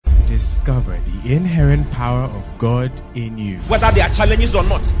discover the inherent power of God in you. Whether there are challenges or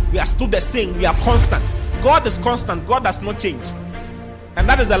not, we are still the same. We are constant. God is constant. God does not change. And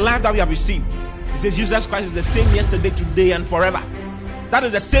that is the life that we have received. It says Jesus Christ is the same yesterday, today, and forever. That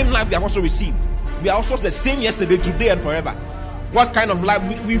is the same life we have also received. We are also the same yesterday, today, and forever. What kind of life?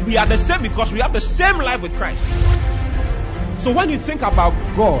 We are the same because we have the same life with Christ. So when you think about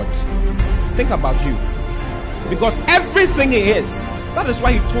God, think about you. Because everything He is, that is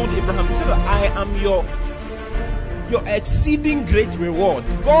why He told Abraham, He said, I am your exceeding great reward.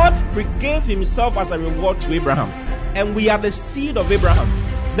 God gave Himself as a reward to Abraham. And we are the seed of Abraham.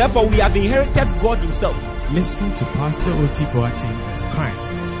 Therefore, we have inherited God Himself. Listen to Pastor O.T. Boateng as Christ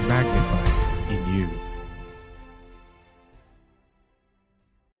is magnified in you.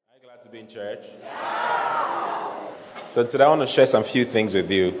 Are you glad to be in church? So today I want to share some few things with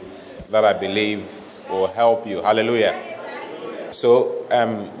you that I believe will help you. Hallelujah. So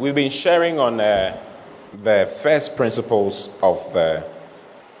we've been sharing on the first principles of the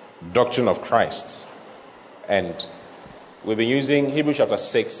doctrine of Christ. And we've been using Hebrews chapter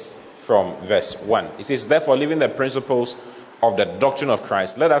 6 from verse 1. It says, therefore, leaving the principles of the doctrine of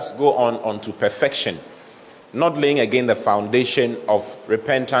Christ, let us go on to perfection, not laying again the foundation of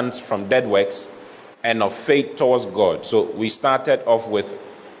repentance from dead works and of faith towards God. So we started off with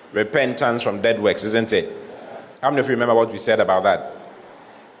repentance from dead works, isn't it? How many of you remember what we said about that?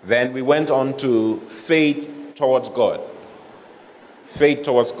 Then we went on to faith towards God. Faith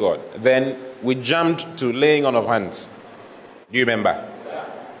towards God. Then we jumped to laying on of hands. Do you remember? Yeah.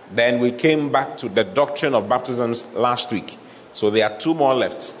 Then we came back to the doctrine of baptisms last week. So there are two more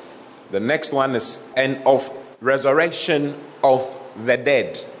left. The next one is and of resurrection of the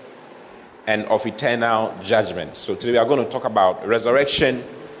dead and of eternal judgment. So today we are going to talk about resurrection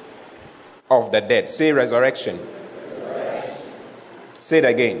of the dead. Say resurrection. Say it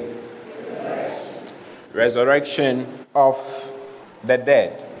again. Resurrection of the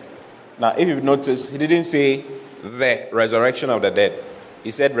dead. Now, if you've noticed, he didn't say the resurrection of the dead.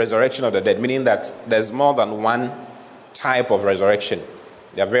 He said resurrection of the dead, meaning that there's more than one type of resurrection.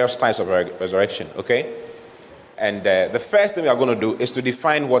 There are various types of resurrection, okay? And the first thing we are going to do is to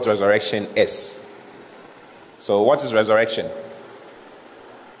define what resurrection is. So, what is resurrection?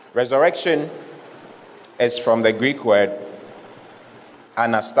 Resurrection is from the Greek word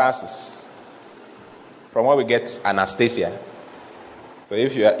anastasis, from where we get Anastasia. So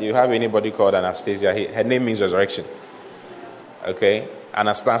if you have anybody called Anastasia, her name means resurrection. Okay?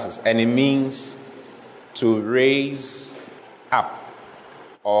 Anastasis. And it means to raise up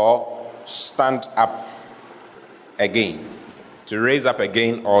or stand up again. To raise up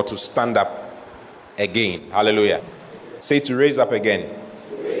again or to stand up again. Hallelujah. Say to raise up again.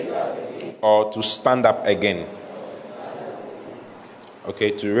 Or to stand up again.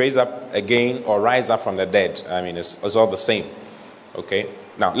 Okay, to raise up again or rise up from the dead. I mean, it's all the same. Okay,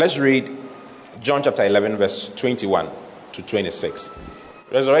 now let's read John chapter 11, verse 21 to 26.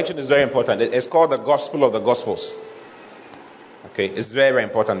 Resurrection is very important. It's called the gospel of the gospels. Okay, it's very, very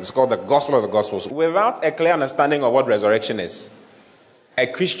important. It's called the gospel of the gospels. Without a clear understanding of what resurrection is, a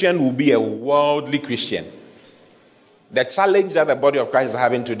Christian will be a worldly Christian. The challenge that the body of Christ is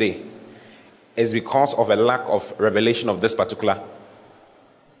having today is because of a lack of revelation of this particular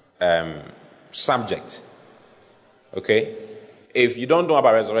subject. Okay? If you don't know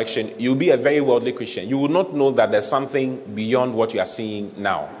about resurrection, you'll be a very worldly Christian. You will not know that there's something beyond what you are seeing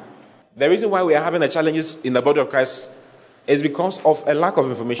now. The reason why we are having the challenges in the body of Christ is because of a lack of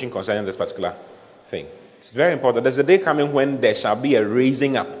information concerning this particular thing. It's very important. There's a day coming when there shall be a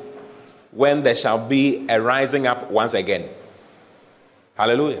raising up, when there shall be a rising up once again.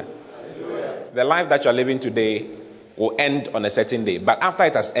 Hallelujah. Hallelujah. The life that you're living today will end on a certain day. But after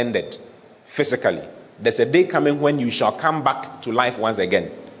it has ended, physically, there's a day coming when you shall come back to life once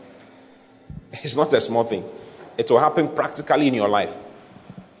again. It's not a small thing. It will happen practically in your life,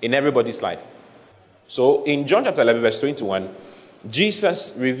 in everybody's life. So in John chapter 11, verse 21,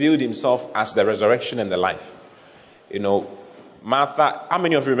 Jesus revealed himself as the resurrection and the life. You know, Martha, how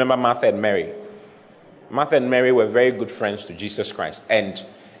many of you remember Martha and Mary? Martha and Mary were very good friends to Jesus Christ. And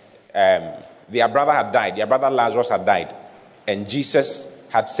their brother had died. Their brother Lazarus had died. And Jesus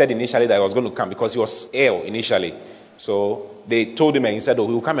had said initially that he was going to come because he was ill initially. So they told him and he said, oh,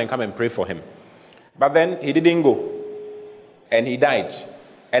 he will come and pray for him. But then he didn't go. And he died.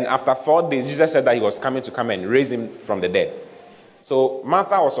 And after 4 days, Jesus said that he was coming to come and raise him from the dead. So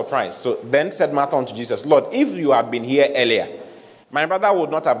Martha was surprised. So then said Martha unto Jesus, Lord, if you had been here earlier, my brother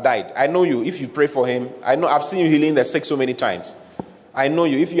would not have died. I know you. If you pray for him, I know I've seen you healing the sick so many times. I know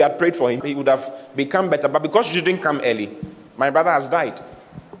you. If you had prayed for him, he would have become better. But because you didn't come early, my brother has died.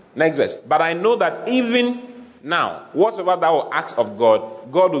 Next verse. But I know that even now, whatsoever thou wilt ask of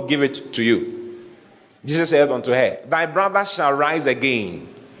God, God will give it to you. Jesus said unto her, thy brother shall rise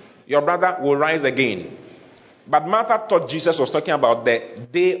again. Your brother will rise again. But Martha thought Jesus was talking about the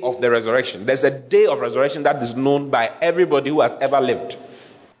day of the resurrection. There's a day of resurrection that is known by everybody who has ever lived.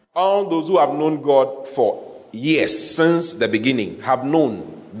 All those who have known God for years, since the beginning, have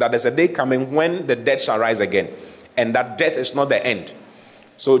known that there's a day coming when the dead shall rise again, and that death is not the end.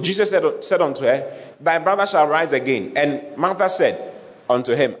 So Jesus said unto her, thy brother shall rise again. And Martha said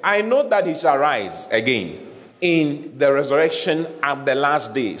unto him, I know that he shall rise again in the resurrection at the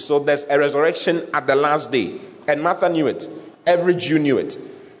last day. So there's a resurrection at the last day. And Martha knew it. Every Jew knew it.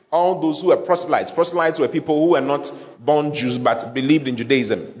 All those who were proselytes. Proselytes were people who were not born Jews but believed in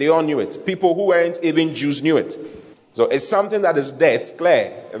Judaism. They all knew it. People who weren't even Jews knew it. So it's something that is there. It's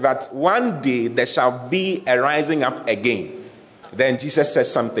clear that one day there shall be a rising up again. Then Jesus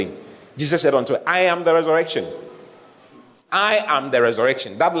says something. Jesus said unto her, I am the resurrection. I am the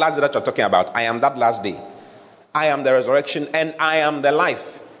resurrection. That last day that you're talking about, I am that last day. I am the resurrection and I am the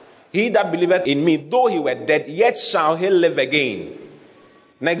life. He that believeth in me, though he were dead, yet shall he live again.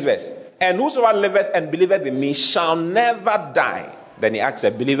 Next verse. And whosoever liveth and believeth in me shall never die. Then he asked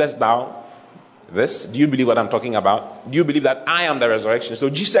her, believest thou this? Do you believe what I'm talking about? Do you believe that I am the resurrection? So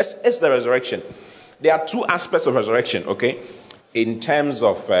Jesus is the resurrection. There are two aspects of resurrection, okay, in terms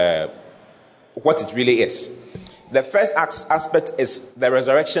of what it really is. The first aspect is the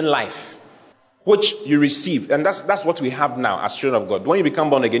resurrection life, which you receive. And that's what we have now as children of God. When you become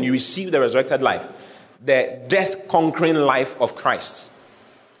born again, you receive the resurrected life, the death-conquering life of Christ.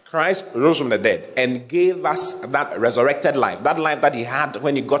 Christ rose from the dead and gave us that resurrected life. That life that he had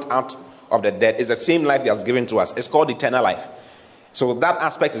when he got out of the dead is the same life he has given to us. It's called eternal life. So that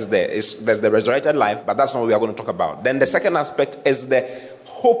aspect is there. There's the resurrected life, but that's not what we are going to talk about. Then the second aspect is the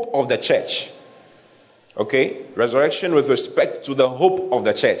hope of the church. Okay? Resurrection with respect to the hope of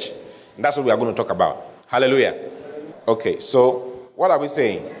the church. And that's what we are going to talk about. Hallelujah. Okay, so what are we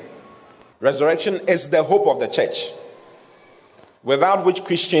saying? Resurrection is the hope of the church, without which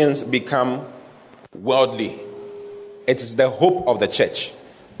Christians become worldly. It is the hope of the church.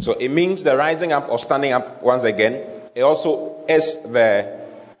 So it means the rising up or standing up once again. It also is the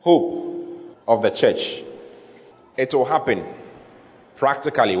hope of the church. It will happen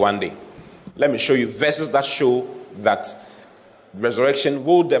practically one day. Let me show you verses that show that resurrection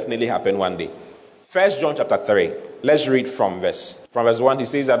will definitely happen one day. 1 John chapter 3. Let's read from verse 1. He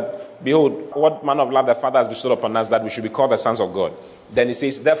says that, behold, what manner of love the Father has bestowed upon us, that we should be called the sons of God. Then he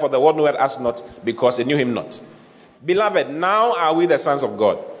says, therefore the world knoweth us not, because it knew him not. Beloved, now are we the sons of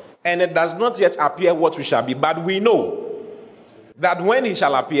God, and it does not yet appear what we shall be, but we know that when he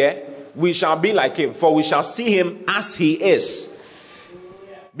shall appear, we shall be like him, for we shall see him as he is.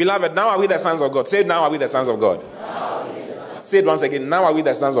 Beloved, now are we the sons of God. Say, now are we the sons of God. Say it once again. Now are we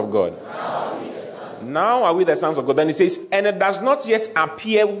the sons of God. Now are we the sons of God. Then he says, and it does not yet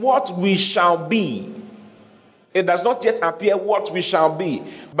appear what we shall be. It does not yet appear what we shall be.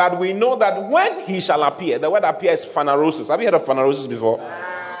 But we know that when he shall appear, the word appear is phanerosis. Have you heard of phanerosis before?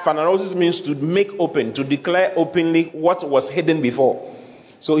 Phanerosis means to make open, to declare openly what was hidden before.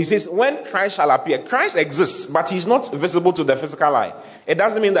 So he says, when Christ shall appear, Christ exists, but he's not visible to the physical eye. It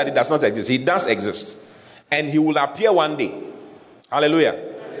doesn't mean that he does not exist. He does exist. And he will appear one day. Hallelujah.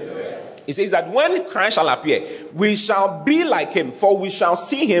 Hallelujah. He says that when Christ shall appear, we shall be like him, for we shall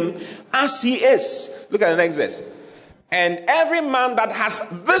see him as he is. Look at the next verse. And every man that has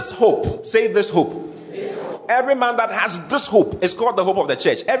this hope, say this hope. Every man that has this hope is called the hope of the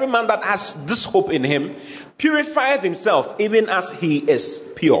church. Every man that has this hope in him purifieth himself even as he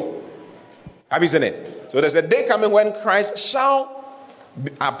is pure. Have you seen it? So there's a day coming when Christ shall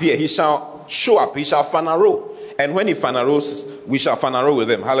appear. He shall show up. He shall phanero. And when he phaneros, we shall phanero with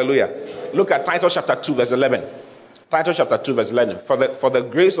him. Hallelujah. Look at Titus chapter 2 verse 11. Titus chapter 2 verse 11. For the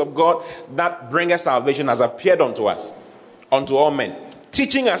grace of God that bringeth salvation has appeared unto us, unto all men,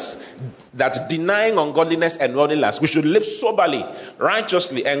 teaching us that denying ungodliness and worldly lust, we should live soberly,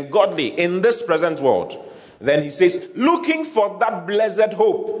 righteously, and godly in this present world. Then he says, looking for that blessed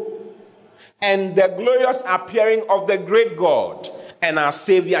hope and the glorious appearing of the great God and our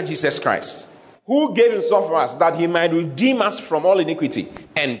Savior Jesus Christ, who gave himself for us that he might redeem us from all iniquity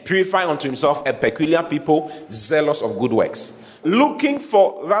and purify unto himself a peculiar people, zealous of good works. Looking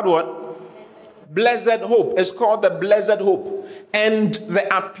for that one, blessed hope. It's called the blessed hope. And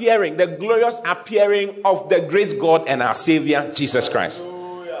the appearing, the glorious appearing of the great God and our Savior Jesus Christ.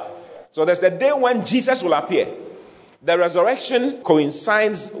 So there's a day when Jesus will appear. The resurrection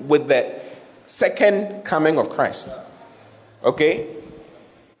coincides with the second coming of Christ. Okay?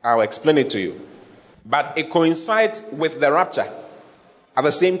 I'll explain it to you. But it coincides with the rapture at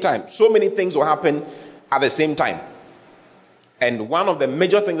the same time. So many things will happen at the same time. And one of the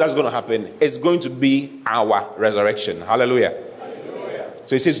major things that's going to happen is going to be our resurrection. Hallelujah. Hallelujah.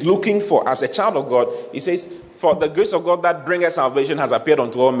 So he says, looking for, as a child of God, he says, for the grace of God that bringeth salvation has appeared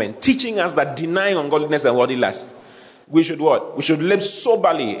unto all men, teaching us that denying ungodliness and worldly lust, we should what? We should live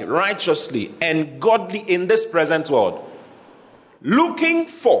soberly, righteously, and godly in this present world. Looking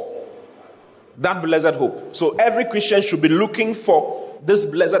for that blessed hope. So every Christian should be looking for this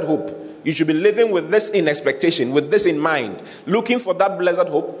blessed hope. You should be living with this in expectation, with this in mind, looking for that blessed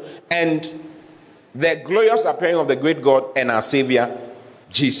hope and the glorious appearing of the great God and our Savior,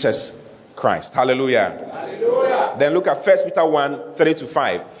 Jesus Christ. Hallelujah. Hallelujah. Then look at 1 Peter 1,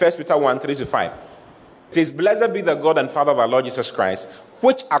 3-5. 1 Peter 1, 3-5. It says, blessed be the God and Father of our Lord Jesus Christ,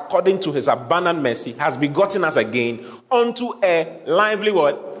 which according to his abundant mercy has begotten us again unto a lively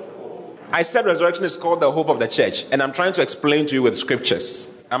word. I said resurrection is called the hope of the church, and I'm trying to explain to you with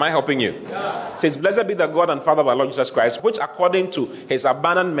scriptures. Am I helping you? Yeah. It says, blessed be the God and Father of our Lord Jesus Christ, which according to his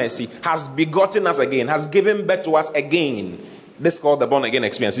abundant mercy has begotten us again, has given birth to us again. This is called the born again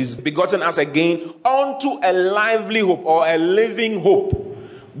experience. He's begotten us again unto a lively hope or a living hope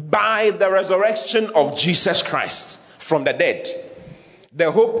by the resurrection of Jesus Christ from the dead.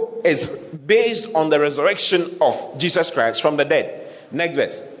 The hope is based on the resurrection of Jesus Christ from the dead. Next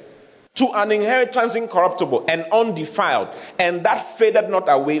verse. To an inheritance incorruptible and undefiled, and that faded not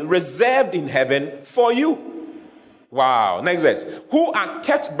away, reserved in heaven for you. Wow. Next verse. Who are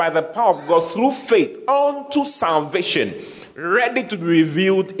kept by the power of God through faith unto salvation, ready to be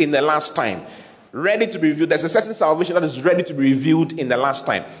revealed in the last time. Ready to be revealed. There's a certain salvation that is ready to be revealed in the last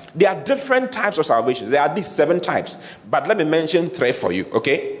time. There are different types of salvation. There are these 7 types. But let me mention 3 for you,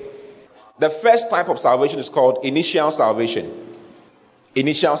 okay? The first type of salvation is called initial salvation.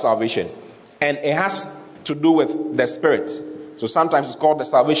 Initial salvation. And it has to do with the Spirit. So sometimes it's called the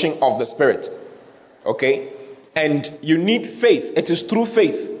salvation of the Spirit. Okay? And you need faith. It is through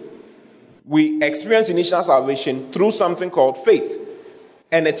faith. We experience initial salvation through something called faith.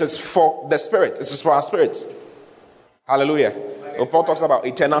 And it is for the Spirit. It is for our spirits. Hallelujah. So Paul talks about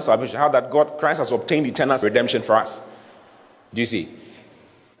eternal salvation. How that Christ has obtained eternal redemption for us. Do you see?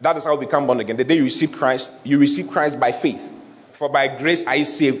 That is how we become born again. The day you receive Christ by faith. For by grace are ye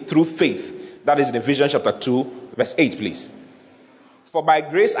saved through faith. That is in Ephesians chapter 2, verse 8, please. For by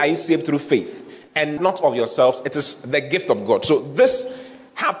grace are ye saved through faith, and not of yourselves. It is the gift of God. So this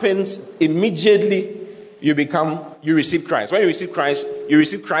happens immediately you receive Christ. When you receive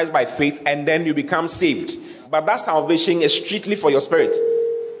Christ by faith, and then you become saved. But that salvation is strictly for your spirit.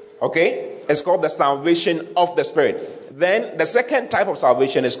 Okay? It's called the salvation of the Spirit. Then the second type of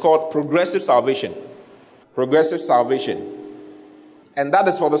salvation is called progressive salvation. Progressive salvation. And that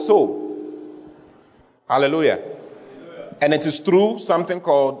is for the soul. Hallelujah. And it is through something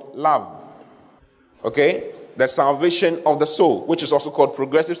called love. Okay? The salvation of the soul, which is also called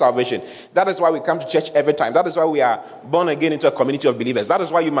progressive salvation. That is why we come to church every time. That is why we are born again into a community of believers. That is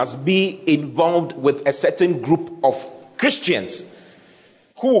why you must be involved with a certain group of Christians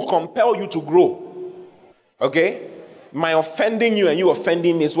who will compel you to grow. Okay? My offending you and you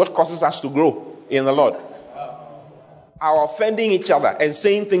offending me is what causes us to grow in the Lord. Our offending each other and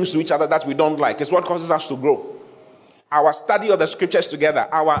saying things to each other that we don't like is what causes us to grow. Our study of the scriptures together,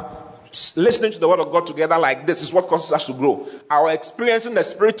 our listening to the word of God together like this is what causes us to grow. Our experiencing the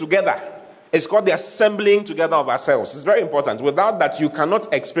Spirit together is called the assembling together of ourselves. It's very important. Without that, you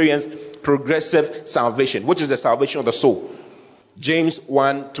cannot experience progressive salvation, which is the salvation of the soul. James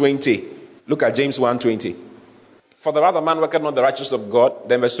 1:20. Look at James 1:20. For the rather man worketh not the righteousness of God.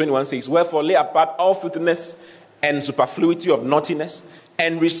 Then verse 21 says, wherefore lay apart all filthiness and superfluity of naughtiness,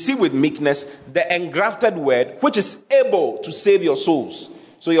 and receive with meekness the engrafted word, which is able to save your souls.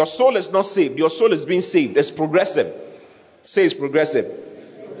 So your soul is not saved. Your soul is being saved. It's progressive. Say it's progressive.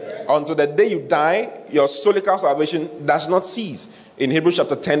 Until the day you die, your soulical salvation does not cease. In Hebrews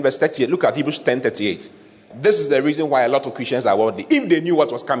chapter 10, verse 38. Look at Hebrews 10:38. This is the reason why a lot of Christians are worldly. If they knew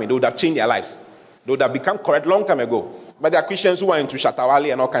what was coming, they would have changed their lives. They would have become correct long time ago. But there are Christians who are into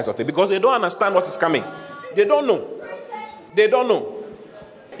Shatawali and all kinds of things because they don't understand what is coming. They don't know. They don't know.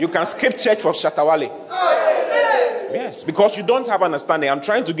 You can skip church for Shatawali. Yes, because you don't have understanding. I'm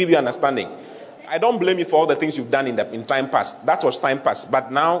trying to give you understanding. I don't blame you for all the things you've done in time past. That was time past.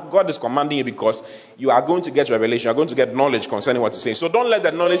 But now God is commanding you because you are going to get revelation. You are going to get knowledge concerning what He's saying. So don't let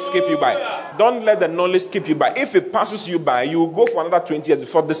the knowledge skip you by. Don't let the knowledge skip you by. If it passes you by, you will go for another 20 years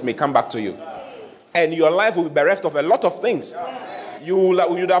before this may come back to you. And your life will be bereft of a lot of things. You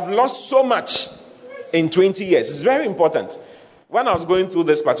would have lost so much in 20 years. It's very important. When I was going through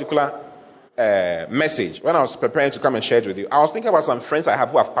this particular message, when I was preparing to come and share it with you, I was thinking about some friends I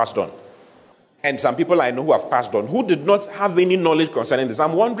have who have passed on. And some people I know who have passed on, who did not have any knowledge concerning this.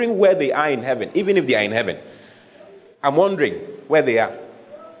 I'm wondering where they are in heaven, even if they are in heaven. I'm wondering where they are.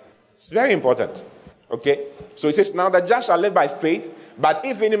 It's very important. Okay? So he says, now the just shall live by faith, but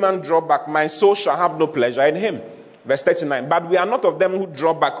if any man draw back, my soul shall have no pleasure in him. Verse 39, but we are not of them who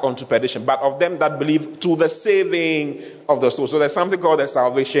draw back unto perdition, but of them that believe to the saving of the soul. So there's something called the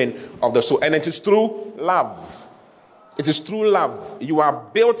salvation of the soul. And it is through love. It is through love. You are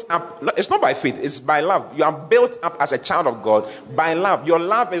built up. It's not by faith, it's by love. You are built up as a child of God by love. Your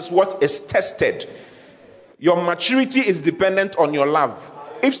love is what is tested. Your maturity is dependent on your love.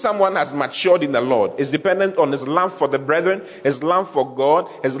 If someone has matured in the Lord, it's dependent on his love for the brethren, his love for God,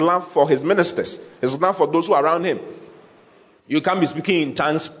 his love for his ministers, his love for those who are around him. You can't be speaking in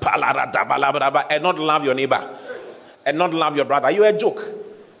tongues and not love your neighbor and not love your brother. You're a joke.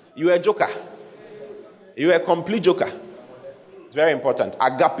 You're a joker. You're a complete joker. It's very important.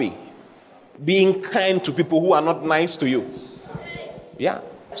 Agape. Being kind to people who are not nice to you. Yeah.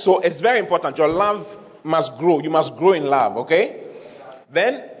 So it's very important. Your love must grow. You must grow in love, okay?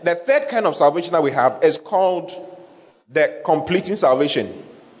 Then the third kind of salvation that we have is called the completing salvation,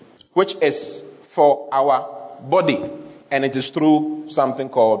 which is for our body, and it is through something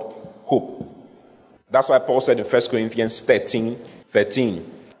called hope. That's why Paul said in 1 Corinthians 13,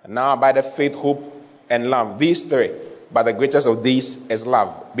 and now by the faith, hope, and love, these three, but the greatest of these is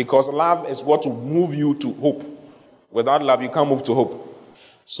love, because love is what will move you to hope. Without love, you can't move to hope.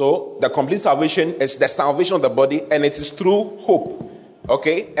 So the complete salvation is the salvation of the body, and it is through hope.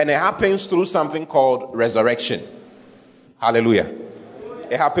 Okay? And it happens through something called resurrection. Hallelujah.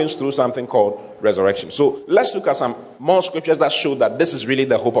 It happens through something called resurrection. So let's look at some more scriptures that show that this is really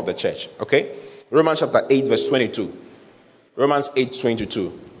the hope of the church. Okay? Romans chapter 8 verse 22. Romans 8,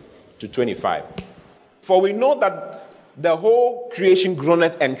 22 to 25. For we know that the whole creation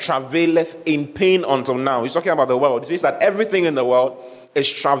groaneth and travaileth in pain until now. He's talking about the world. He says that everything in the world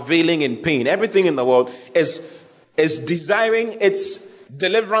is travailing in pain. Everything in the world is desiring its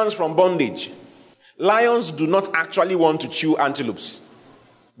deliverance from bondage. Lions do not actually want to chew antelopes.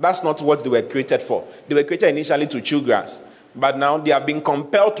 That's not what they were created for. They were created initially to chew grass, but now they are being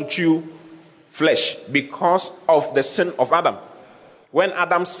compelled to chew flesh because of the sin of Adam. When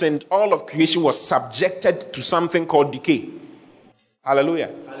Adam sinned, all of creation was subjected to something called decay. Hallelujah.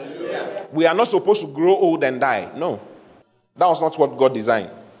 Hallelujah. We are not supposed to grow old and die. No. That was not what God designed.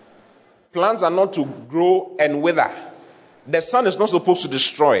 Plants are not to grow and wither. The sun is not supposed to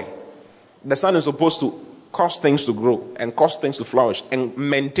destroy. The sun is supposed to cause things to grow and cause things to flourish and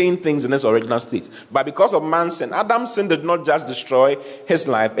maintain things in its original state. But because of man's sin, Adam's sin did not just destroy his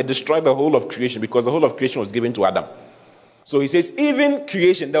life, it destroyed the whole of creation, because the whole of creation was given to Adam. So he says, even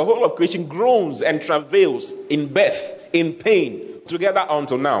creation, the whole of creation groans and travails in birth, in pain, together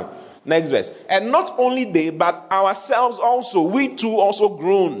until now. Next verse. And not only they, but ourselves also, we too also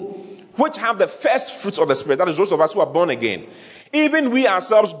groan, which have the first fruits of the Spirit. That is those of us who are born again. Even we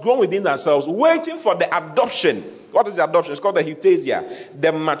ourselves groan within ourselves, waiting for the adoption. What is the adoption? It's called the huthesia,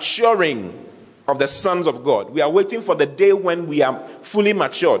 the maturing of the sons of God. We are waiting for the day when we are fully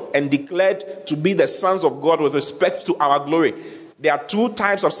matured and declared to be the sons of God with respect to our glory. There are two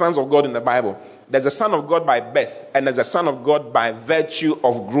types of sons of God in the Bible. There's a son of God by birth, and there's a son of God by virtue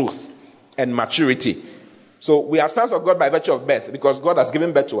of growth and maturity. So we are sons of God by virtue of birth because God has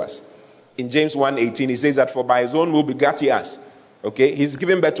given birth to us. In James 1:18, he says that for by his own will begat he us. Okay, he's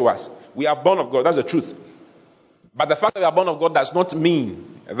given birth to us. We are born of God. That's the truth. But the fact that we are born of God does not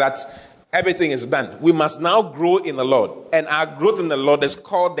mean that everything is done. We must now grow in the Lord. And our growth in the Lord is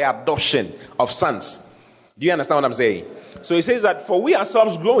called the adoption of sons. Do you understand what I'm saying? So he says that for we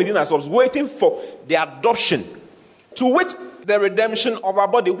ourselves grow within ourselves, waiting for the adoption, to which the redemption of our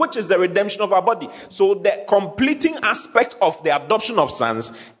body. Which is the redemption of our body? So the completing aspect of the adoption of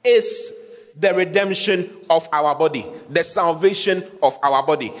sons is the redemption of our body, the salvation of our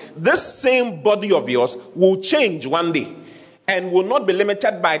body. This same body of yours will change one day and will not be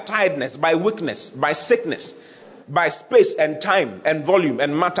limited by tiredness, by weakness, by sickness, by space and time and volume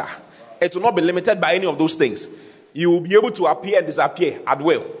and matter. It will not be limited by any of those things. You will be able to appear and disappear at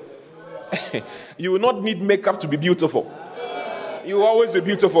will. You will not need makeup to be beautiful. You will always be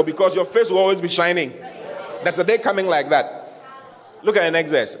beautiful because your face will always be shining. There's a day coming like that. Look at the next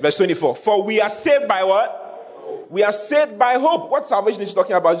verse, verse 24. For we are saved by what? We are saved by hope. What salvation is he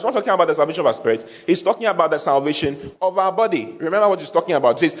talking about? He's not talking about the salvation of our spirits. He's talking about the salvation of our body. Remember what he's talking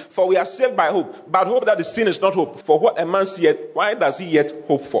about. He says, for we are saved by hope. But hope that is seen is not hope. For what a man seeth, why does he yet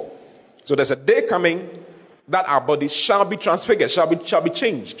hope for? So there's a day coming that our body shall be transfigured, shall be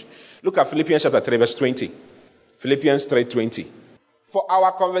changed. Look at Philippians chapter 3, verse 20. Philippians 3:20. For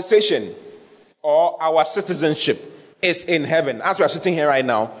our conversation or our citizenship is in heaven. As we are sitting here right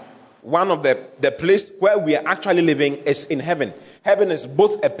now, one of the place where we are actually living is in heaven. Heaven is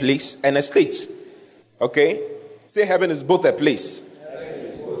both a place and a state. Okay? Say heaven is both a place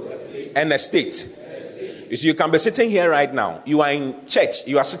and a state. You see, you can be sitting here right now. You are in church.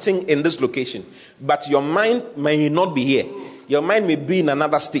 You are sitting in this location. But your mind may not be here. Your mind may be in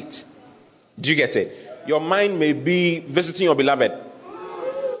another state. Do you get it? Your mind may be visiting your beloved.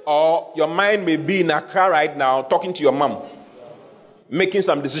 Or your mind may be in Accra right now talking to your mom, making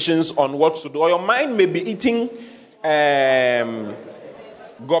some decisions on what to do. Or your mind may be eating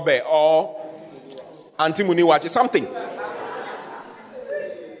gobe or antimuniwachi, something.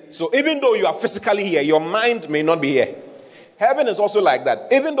 So even though you are physically here, your mind may not be here. Heaven is also like that.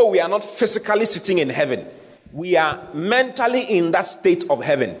 Even though we are not physically sitting in heaven, we are mentally in that state of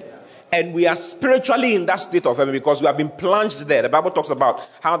heaven. And we are spiritually in that state of heaven because we have been plunged there. The Bible talks about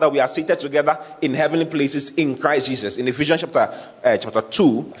how that we are seated together in heavenly places in Christ Jesus. In Ephesians chapter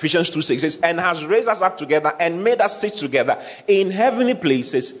 2, Ephesians 2:6 says, and has raised us up together and made us sit together in heavenly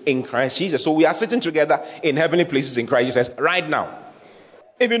places in Christ Jesus. So we are sitting together in heavenly places in Christ Jesus right now.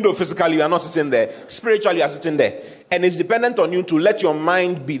 Even though physically you are not sitting there, spiritually you are sitting there. And it's dependent on you to let your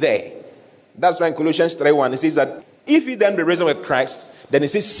mind be there. That's why in Colossians 3:1 it says that if you then be risen with Christ, then it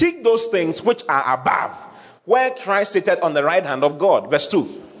says, seek those things which are above, where Christ seated on the right hand of God. Verse 2.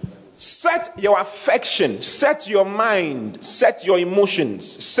 Set your affection, set your mind, set your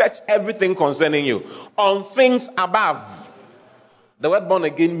emotions, set everything concerning you on things above. The word born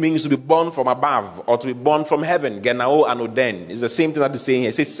again means to be born from above or to be born from heaven. Genao and Oden. It's the same thing that it's saying here.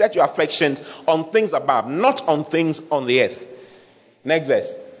 It says, set your affections on things above, not on things on the earth. Next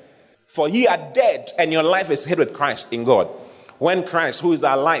verse. For ye are dead, and your life is hid with Christ in God. When Christ, who is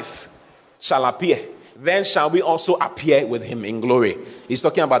our life, shall appear, then shall we also appear with him in glory. He's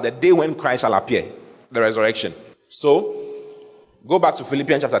talking about the day when Christ shall appear, the resurrection. So, go back to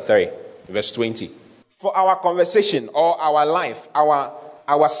Philippians chapter 3, verse 20. For our conversation or our life,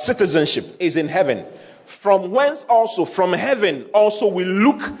 our citizenship is in heaven. From whence also, from heaven also we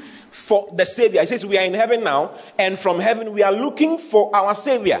look for the Savior. It says we are in heaven now, and from heaven we are looking for our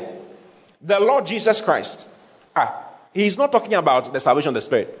Savior, the Lord Jesus Christ. He's not talking about the salvation of the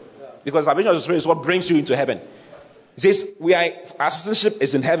Spirit. Because salvation of the Spirit is what brings you into heaven. He says, our citizenship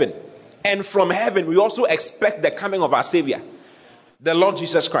is in heaven. And from heaven, we also expect the coming of our Savior, the Lord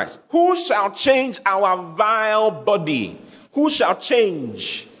Jesus Christ. Who shall change our vile body? Who shall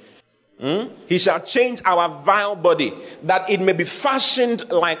change? He shall change our vile body, that it may be fashioned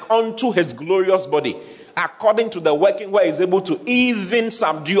like unto his glorious body, according to the working where he is able to even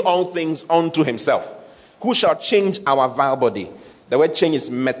subdue all things unto himself. Who shall change our vile body? The word change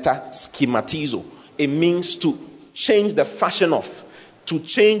is metaschematizo. It means to change the fashion of, to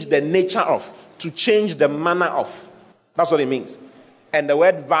change the nature of, to change the manner of. That's what it means. And the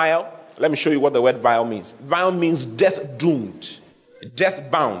word vile, let me show you what the word vile means. Vile means death doomed, death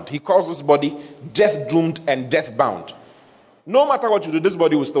bound. He calls this body death doomed and death bound. No matter what you do, this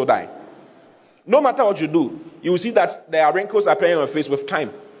body will still die. No matter what you do, you will see that there are wrinkles appearing on your face with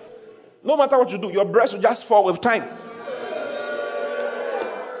time. No matter what you do, your breast will just fall with time.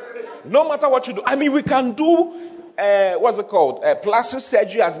 No matter what you do. I mean, we can do, plastic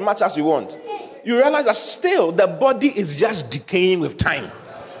surgery as much as you want. You realize that still the body is just decaying with time.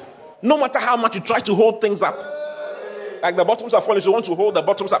 No matter how much you try to hold things up. Like the bottoms are falling, so you want to hold the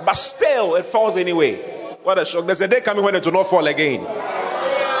bottoms up. But still, it falls anyway. What a shock. There's a day coming when it will not fall again.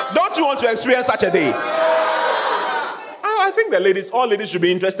 Don't you want to experience such a day? I think all ladies should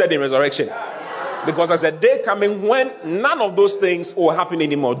be interested in resurrection. Because there's a day coming when none of those things will happen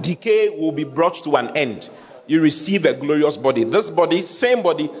anymore. Decay will be brought to an end. You receive a glorious body. This body, same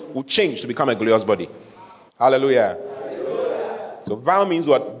body, will change to become a glorious body. Hallelujah. So vile means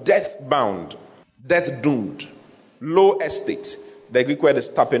what? Death bound, death doomed, low estate. The Greek word is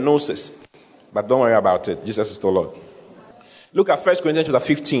tapenosis. But don't worry about it. Jesus is the Lord. Look at 1 Corinthians chapter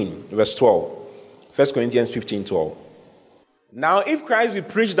 15, verse 12. 1 Corinthians 15, 12. Now, if Christ be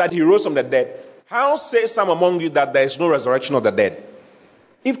preached that he rose from the dead, how say some among you that there is no resurrection of the dead?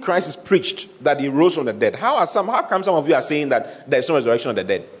 If Christ is preached that he rose from the dead, how come some of you are saying that there is no resurrection of the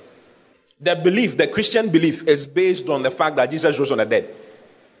dead? The belief, the Christian belief, is based on the fact that Jesus rose from the dead.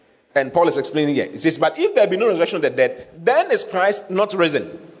 And Paul is explaining here. He says, but if there be no resurrection of the dead, then is Christ not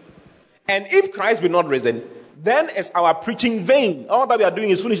risen? And if Christ be not risen, then is our preaching vain. All that we are doing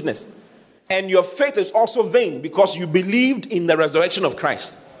is foolishness. And your faith is also vain because you believed in the resurrection of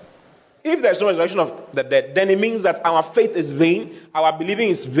Christ. If there's no resurrection of the dead, then it means that our faith is vain, our believing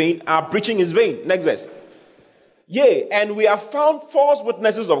is vain, our preaching is vain. Next verse. Yea, and we have found false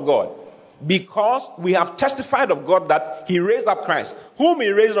witnesses of God, because we have testified of God that he raised up Christ, whom he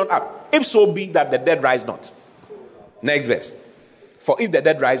raised not up, if so be that the dead rise not. Next verse. For if the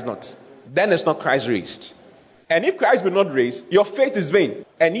dead rise not, then is not Christ raised. And if Christ be not raised, your faith is vain,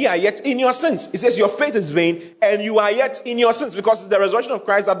 and ye are yet in your sins. It says your faith is vain, and you are yet in your sins, because it's the resurrection of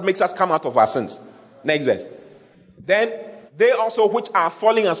Christ that makes us come out of our sins. Next verse. Then they also which are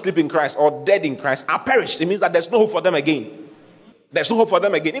falling asleep in Christ, or dead in Christ, are perished. It means that there's no hope for them again. There's no hope for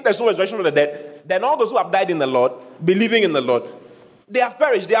them again. If there's no resurrection of the dead, then all those who have died in the Lord, believing in the Lord, they have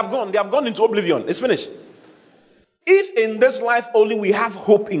perished, they have gone into oblivion. It's finished. If in this life only we have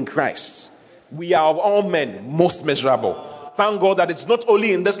hope in Christ, we are of all men most miserable. Thank God that it's not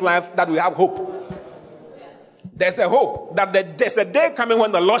only in this life that we have hope. There's a hope that there's a day coming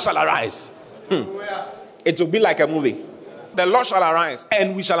when the Lord shall arise. It will be like a movie. The Lord shall arise,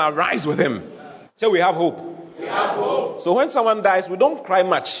 and we shall arise with him. So we have hope. We have hope. So when someone dies, we don't cry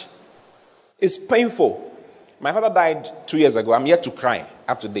much. It's painful. My father died 2 years ago. I'm yet to cry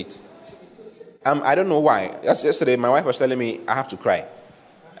up to date. I don't know why. Just yesterday, my wife was telling me I have to cry.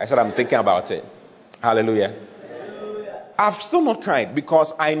 I said, I'm thinking about it. Hallelujah. I've still not cried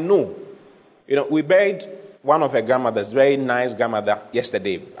because I know. We buried one of her grandmothers, very nice grandmother,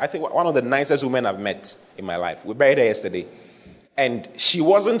 yesterday. I think one of the nicest women I've met in my life. We buried her yesterday. And she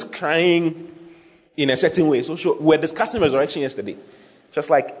wasn't crying in a certain way. So we were discussing resurrection yesterday. It's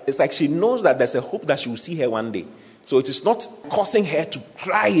like she knows that there's a hope that she will see her one day. So it is not causing her to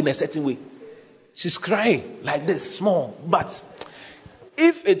cry in a certain way. She's crying like this, small. But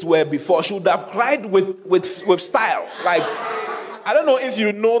if it were before, she would have cried with style. Like, I don't know if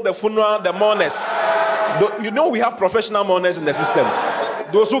you know the funeral, the mourners. We have professional mourners in the system.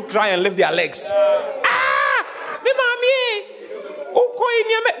 Those who cry and lift their legs.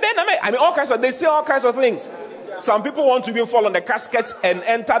 I mean, all kinds of, they say all kinds of things. Some people want to even fall on the casket and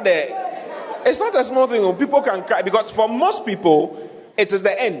enter the... It's not a small thing. People can cry because for most people, it is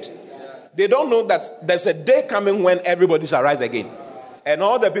the end. They don't know that there's a day coming when everybody shall rise again. And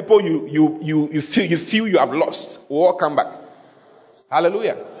all the people you feel you have lost will all come back.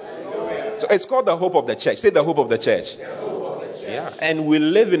 Hallelujah. So it's called the hope of the church. Say the hope of the church. Yeah. And we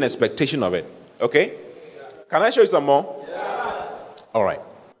live in expectation of it. Okay? Can I show you some more? All right.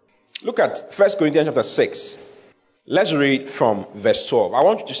 Look at 1 Corinthians chapter 6. Let's read from verse 12. I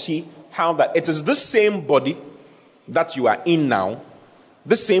want you to see how that it is this same body that you are in now.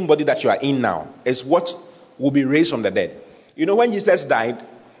 This same body that you are in now is what will be raised from the dead. When Jesus died,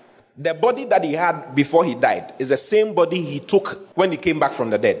 the body that he had before he died is the same body he took when he came back from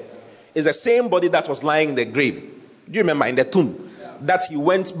the dead. It's the same body that was lying in the grave. Do you remember in the tomb? That he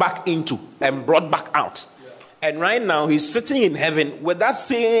went back into and brought back out. And right now he's sitting in heaven with that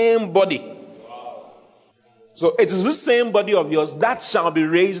same body. So it is the same body of yours that shall be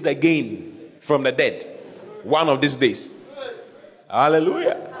raised again from the dead one of these days.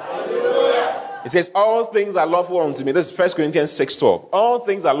 Hallelujah. It says, all things are lawful unto me. This is 1 Corinthians 6:12. All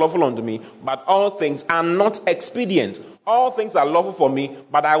things are lawful unto me, but all things are not expedient. All things are lawful for me,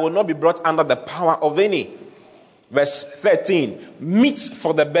 but I will not be brought under the power of any. Verse 13. Meat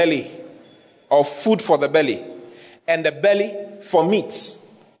for the belly, or food for the belly, and the belly for meats,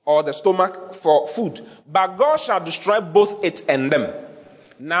 or the stomach for food. But God shall destroy both it and them.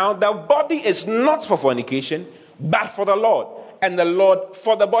 Now the body is not for fornication, but for the Lord. And the Lord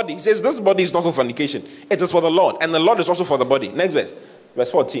for the body. He says this body is not for fornication. It is for the Lord. And the Lord is also for the body. Next verse.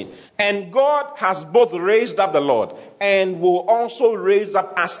 Verse 14. And God has both raised up the Lord and will also raise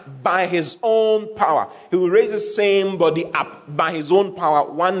up us by his own power. He will raise the same body up by his own power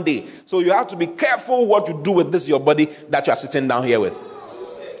one day. So you have to be careful what you do with this, your body that you are sitting down here with.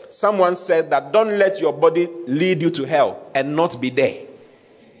 Someone said that don't let your body lead you to hell and not be there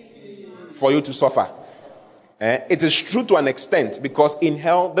for you to suffer. It is true to an extent because in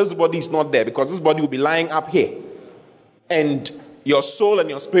hell, this body is not there because this body will be lying up here. And your soul and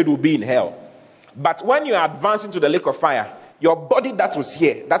your spirit will be in hell. But when you are advancing to the lake of fire, your body that was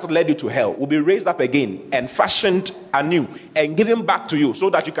here, that led you to hell, will be raised up again and fashioned anew and given back to you so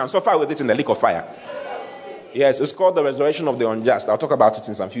that you can suffer with it in the lake of fire. Yes, it's called the resurrection of the unjust. I'll talk about it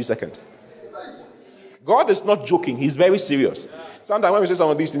in some few seconds. God is not joking. He's very serious. Sometimes when we say some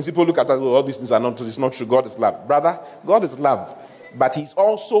of these things, people look at us, oh, all these things are not true. It's not true. God is love. Brother, God is love. But he's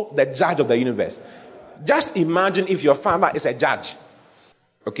also the judge of the universe. Just imagine if your father is a judge.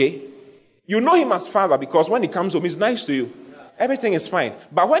 Okay? You know him as father because when he comes home, he's nice to you. Everything is fine.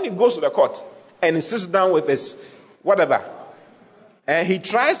 But when he goes to the court and he sits down with his whatever, And he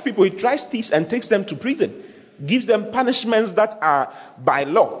tries people, he tries thieves and takes them to prison. Gives them punishments that are by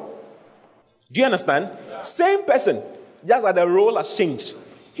law. Do you understand? Yeah. Same person, just that the role has changed.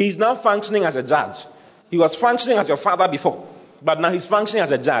 He's now functioning as a judge. He was functioning as your father before, but now he's functioning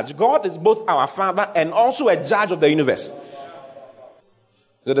as a judge. God is both our father and also a judge of the universe.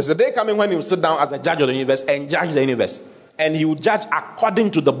 So there's a day coming when he will sit down as a judge of the universe and judge the universe. And he will judge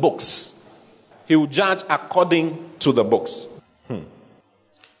according to the books. He will judge according to the books.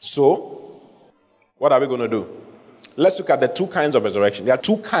 So, what are we going to do? Let's look at the two kinds of resurrection. There are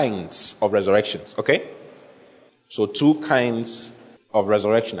two kinds of resurrections, okay? So, two kinds of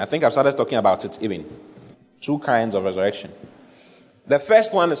resurrection. I think I've started talking about it even. Two kinds of resurrection. The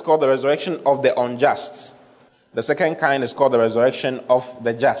first one is called the resurrection of the unjust. The second kind is called the resurrection of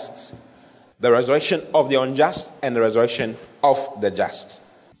the just. The resurrection of the unjust and the resurrection of the just.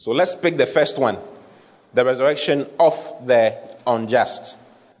 So let's pick the first one. The resurrection of the unjust.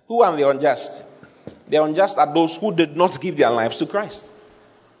 Who are the unjust? The unjust are those who did not give their lives to Christ.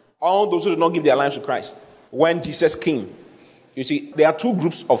 All those who did not give their lives to Christ. When Jesus came, you see, there are two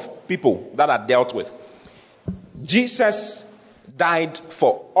groups of people that are dealt with. Jesus died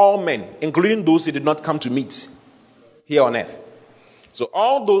for all men, including those he did not come to meet here on earth. So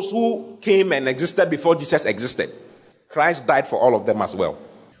all those who came and existed before Jesus existed, Christ died for all of them as well.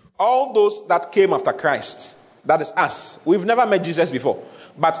 All those that came after Christ, that is us. We've never met Jesus before,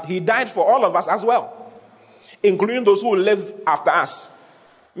 but he died for all of us as well, including those who live after us.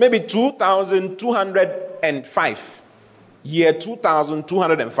 Maybe 2205, year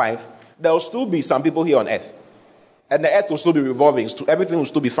 2205, there will still be some people here on earth. And the earth will still be revolving, everything will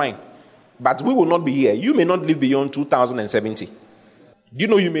still be fine. But we will not be here. You may not live beyond 2070. Do you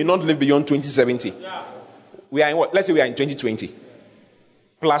know you may not live beyond 2070? Yeah. We are in what? Let's say we are in 2020.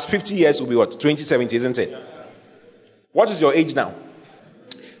 Plus 50 years will be what? 2070, isn't it? Yeah. What is your age now?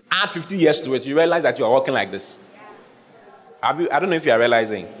 Add 50 years to it, you realize that you are walking like this. I don't know if you are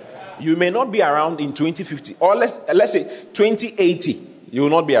realizing. You may not be around in 2050. Or let's say 2080. You will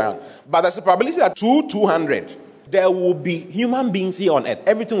not be around. But there's a probability that 200, there will be human beings here on earth.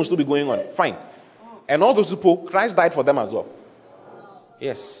 Everything will still be going on. Fine. And all those people, Christ died for them as well.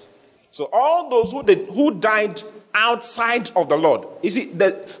 Yes. So all those who died outside of the Lord. You see,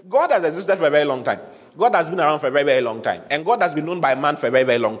 God has existed for a very long time. God has been around for a very, very long time. And God has been known by man for a very,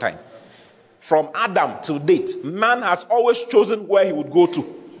 very long time. From Adam till date, man has always chosen where he would go to.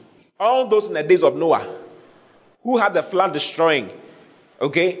 All those in the days of Noah, who had the flood destroying,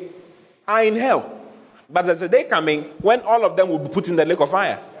 okay, are in hell. But there's a day coming when all of them will be put in the lake of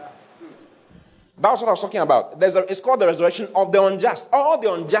fire. That's what I was talking about. It's called the resurrection of the unjust. All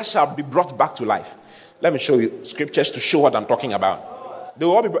the unjust shall be brought back to life. Let me show you scriptures to show what I'm talking about. They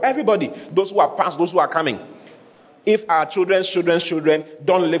will all be everybody, those who are past, those who are coming. If our children's children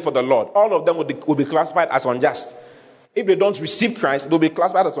don't live for the Lord, all of them will be classified as unjust. If they don't receive Christ, they'll be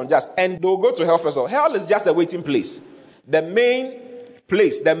classified as unjust. And they'll go to hell first of all. Hell is just a waiting place. The main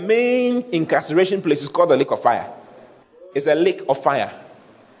incarceration place is called the lake of fire. It's a lake of fire.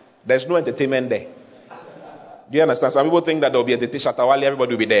 There's no entertainment there. Do you understand? Some people think that there'll be entertainment. Shatawali,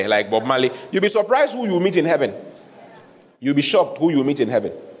 everybody will be there, like Bob Marley. You'll be surprised who you meet in heaven. You'll be shocked who you meet in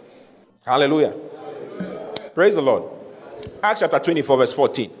heaven. Hallelujah. Praise the Lord. Acts chapter 24, verse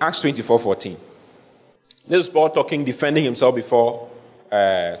 14. Acts 24, 14. This is Paul talking, defending himself before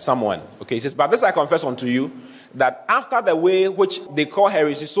someone. Okay, he says, "But this I confess unto you, that after the way which they call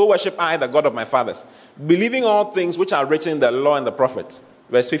heresy, so worship I the God of my fathers, believing all things which are written in the law and the prophets."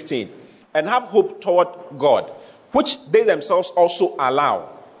 Verse 15. "And have hope toward God, which they themselves also allow,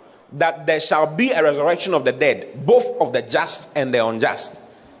 that there shall be a resurrection of the dead, both of the just and the unjust."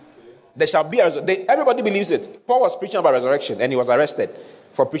 There shall be everybody believes it. Paul was preaching about resurrection and he was arrested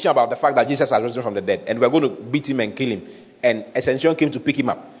for preaching about the fact that Jesus has risen from the dead and we're going to beat him and kill him. And a centurion came to pick him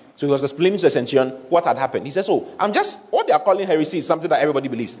up. So he was explaining to the centurion what had happened. He says, what they are calling heresy is something that everybody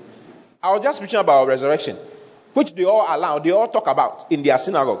believes. I was just preaching about resurrection, which they all allow, they all talk about in their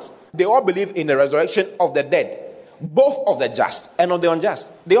synagogues. They all believe in the resurrection of the dead, both of the just and of the unjust.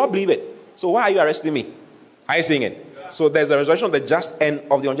 They all believe it. So why are you arresting me? Are you seeing it? So there's a resurrection of the just and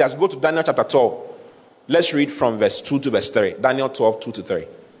of the unjust. Go to Daniel chapter 12. Let's read from verse 2 to verse 3. Daniel 12, 2 to 3.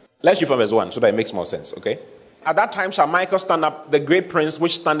 Let's read from verse 1 so that it makes more sense, okay? "At that time shall Michael stand up, the great prince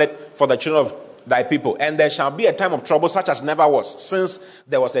which standeth for the children of thy people. And there shall be a time of trouble such as never was, since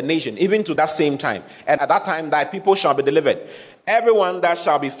there was a nation, even to that same time. And at that time thy people shall be delivered. Everyone that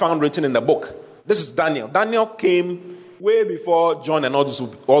shall be found written in the book." This is Daniel. Daniel came way before John and all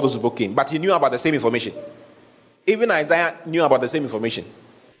those people came. But he knew about the same information. Even Isaiah knew about the same information.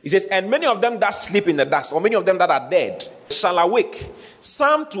 He says, and many of them that sleep in the dust, or many of them that are dead, shall awake,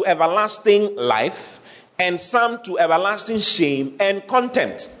 some to everlasting life, and some to everlasting shame and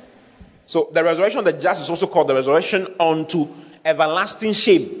contempt. So the resurrection of the just is also called the resurrection unto everlasting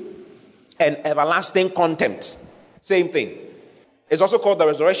shame and everlasting contempt. Same thing. It's also called the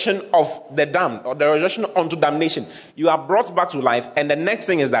resurrection of the damned, or the resurrection unto damnation. You are brought back to life, and the next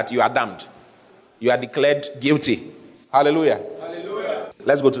thing is that you are damned. You are declared guilty. Hallelujah. Hallelujah.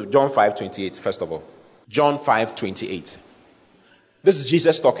 Let's go to John 5:28 first of all. John 5:28. This is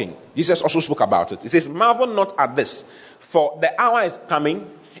Jesus talking. Jesus also spoke about it. He says, marvel not at this, for the hour is coming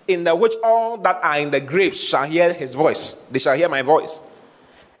in the which all that are in the graves shall hear his voice. They shall hear my voice.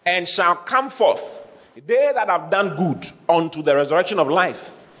 And shall come forth, they that have done good unto the resurrection of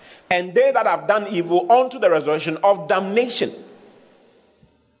life, and they that have done evil unto the resurrection of damnation.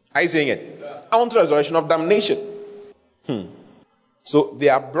 Are you saying it? Yeah. Unto the resurrection of damnation. So they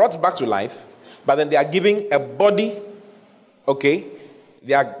are brought back to life, but then they are giving a body, okay?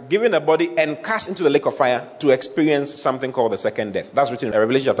 They are given a body and cast into the lake of fire to experience something called the second death. That's written in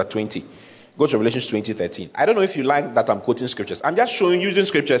Revelation chapter 20. Go to Revelation 20:13. I don't know if you like that I'm quoting scriptures. I'm just using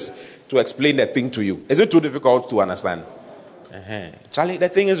scriptures to explain the thing to you. Is it too difficult to understand? Charlie, the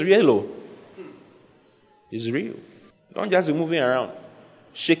thing is real. It's real. Don't just be moving around,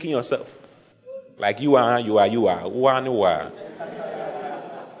 shaking yourself. Like you are.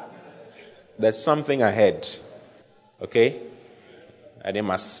 There's something ahead. Okay? And they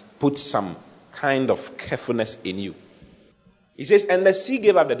must put some kind of carefulness in you. He says, and the sea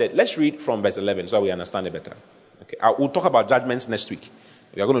gave up the dead. Let's read from verse 11 so we understand it better. Okay, we'll talk about judgments next week.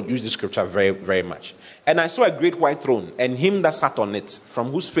 We are going to use this scripture very, very much. And I saw a great white throne, and him that sat on it, from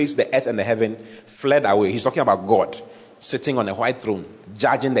whose face the earth and the heaven fled away. He's talking about God sitting on a white throne,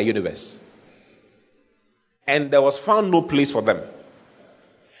 judging the universe. And there was found no place for them.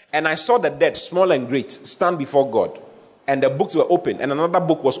 And I saw the dead, small and great, stand before God. And the books were open, and another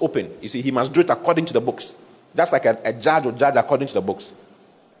book was open. You see, he must do it according to the books. That's like a judge will judge according to the books.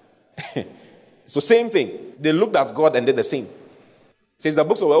 So same thing. They looked at God and did the same. It says the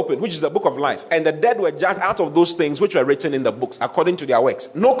books were open, which is the book of life. And the dead were judged out of those things which were written in the books according to their works.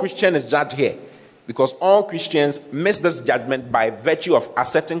 No Christian is judged here, because all Christians miss this judgment by virtue of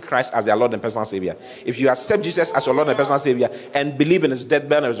accepting Christ as their Lord and personal Savior. If you accept Jesus as your Lord and personal Savior and believe in his death,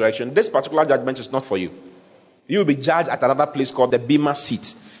 burial, and resurrection, this particular judgment is not for you. You will be judged at another place called the Bema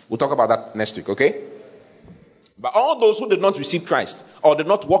seat. We'll talk about that next week, okay? But all those who did not receive Christ or did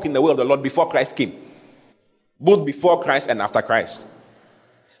not walk in the way of the Lord before Christ came, both before Christ and after Christ,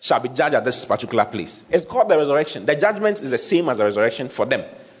 shall be judged at this particular place. It's called the resurrection. The judgment is the same as the resurrection for them.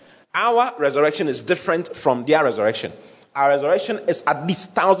 Our resurrection is different from their resurrection. Our resurrection is at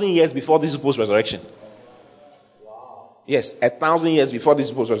least 1,000 years before this supposed resurrection. Yes, 1,000 years before this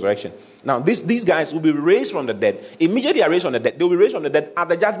supposed resurrection. Now, these guys will be raised from the dead. Immediately they are raised from the dead. They will be raised from the dead at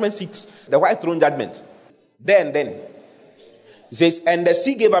the judgment seat, the white throne judgment. Then, it says, and the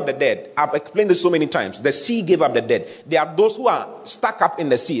sea gave up the dead. I've explained this so many times. The sea gave up the dead. There are those who are stuck up in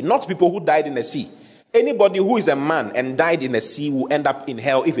the sea, not people who died in the sea. Anybody who is a man and died in the sea will end up in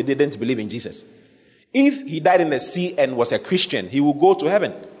hell if he didn't believe in Jesus. If he died in the sea and was a Christian, he will go to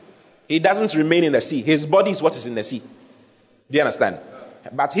heaven. He doesn't remain in the sea. His body is what is in the sea. Do you understand?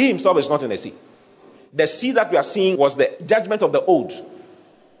 But he himself is not in the sea. The sea that we are seeing was the judgment of the old.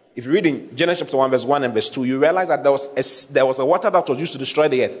 If you read in Genesis chapter 1, verse 1 and verse 2, you realize that there was a water that was used to destroy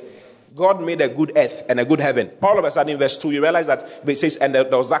the earth. God made a good earth and a good heaven. All of a sudden in verse 2, you realize that it says, and there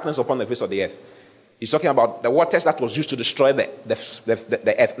was darkness upon the face of the earth. He's talking about the waters that was used to destroy the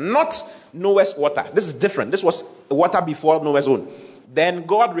earth. Not Noah's water. This is different. This was water before Noah's own. Then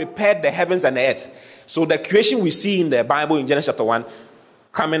God repaired the heavens and the earth. So the creation we see in the Bible in Genesis chapter 1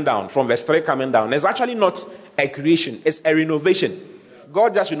 coming down, from verse 3 coming down, is actually not a creation. It's a renovation.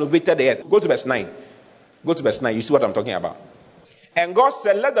 God just renovated the earth. Go to verse 9. Go to verse 9. You see what I'm talking about. And God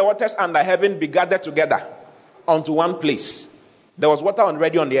said, let the waters under heaven be gathered together unto one place. There was water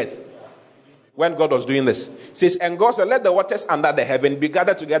already on the earth when God was doing this. It says, and God said, let the waters under the heaven be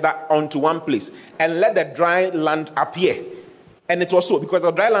gathered together unto one place, and let the dry land appear. And it was so, because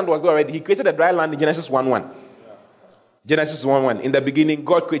the dry land was there already. He created the dry land in Genesis 1:1. Genesis 1:1. In the beginning,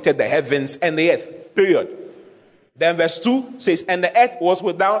 God created the heavens and the earth. Period. Then verse 2 says, and the earth was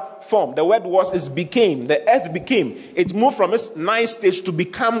without form. The word was is became. The earth became. It moved from its ninth stage to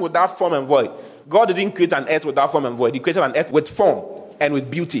become without form and void. God didn't create an earth without form and void. He created an earth with form and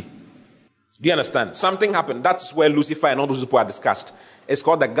with beauty. Do you understand? Something happened. That's where Lucifer and all those people are discussed. It's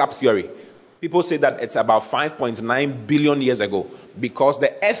called the gap theory. People say that it's about 5.9 billion years ago, because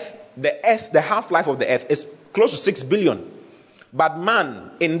the half-life of the earth is close to 6 billion. But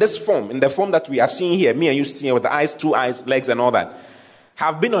man, in this form, in the form that we are seeing here, me and you seeing with the eyes, 2 eyes, legs, and all that,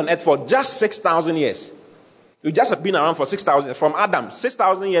 have been on earth for just 6,000 years. We just have been around for 6,000 years. From Adam,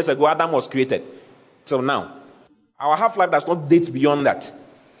 6,000 years ago, Adam was created. Till now. Our half-life does not date beyond that.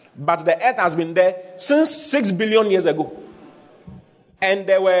 But the earth has been there since 6 billion years ago. And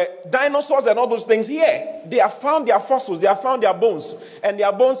there were dinosaurs and all those things here. They have found their fossils. They have found their bones. And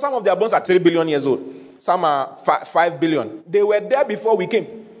their bones, some of their bones are 3 billion years old. Some are 5 billion. They were there before we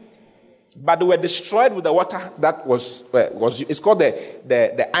came. But they were destroyed with the water that was it's called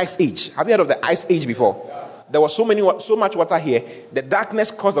the Ice Age. Have you heard of the Ice Age before? Yeah. There was so much water here. The darkness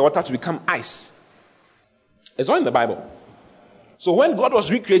caused the water to become ice. It's all in the Bible. So when God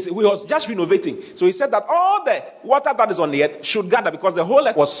was recreating, he was just renovating. So he said that all the water that is on the earth should gather because the whole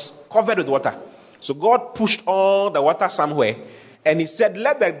earth was covered with water. So God pushed all the water somewhere. And he said,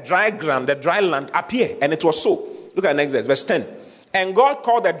 let the dry ground, the dry land appear. And it was so. Look at the next verse, verse 10. And God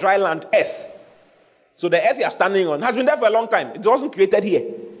called the dry land earth. So the earth you are standing on has been there for a long time. It wasn't created here.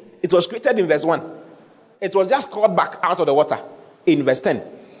 It was created in verse 1. It was just called back out of the water in verse 10.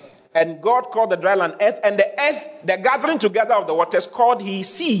 And God called the dry land earth, and the earth, the gathering together of the waters, called he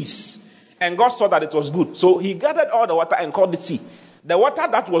seas. And God saw that it was good. So he gathered all the water and called it sea. The water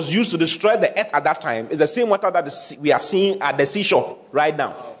that was used to destroy the earth at that time is the same water that we are seeing at the seashore right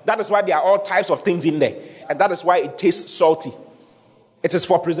now. That is why there are all types of things in there. And that is why it tastes salty. It is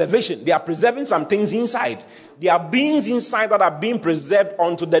for preservation. They are preserving some things inside. There are beings inside that are being preserved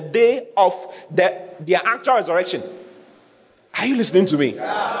unto the day of their actual resurrection. Are you listening to me?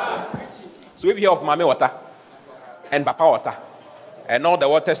 Yeah. So if you hear of Mame water and Papa water and all the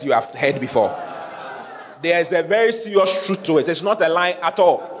waters you have heard before, there is a very serious truth to it. It's not a lie at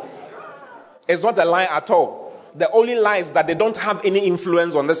all. It's not a lie at all. The only lie is that they don't have any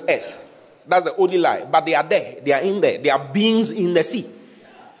influence on this earth. That's the only lie. But they are there. They are in there. They are beings in the sea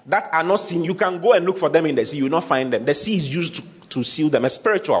that are not seen. You can go and look for them in the sea. You will not find them. The sea is used to seal them as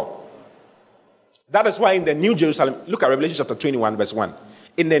spiritual. That is why in the New Jerusalem, look at Revelation chapter 21, verse 1.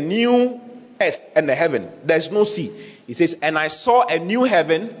 In the new earth and the heaven, there is no sea. He says, and I saw a new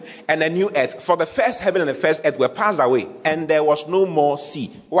heaven and a new earth. For the first heaven and the first earth were passed away, and there was no more sea.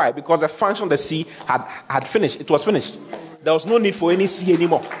 Why? Because the function of the sea had finished. It was finished. There was no need for any sea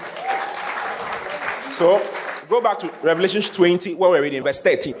anymore. So, go back to Revelation 20, where we're reading, verse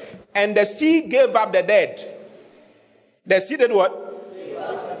 13. And the sea gave up the dead. The sea did what?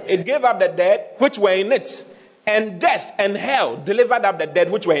 It gave up the dead which were in it. And death and hell delivered up the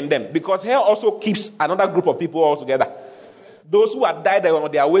dead which were in them. Because hell also keeps another group of people all together. Those who had died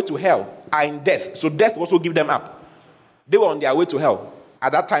on their way to hell are in death. So death also give them up. They were on their way to hell.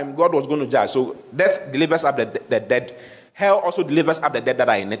 At that time, God was going to judge. So death delivers up the dead. Hell also delivers up the dead that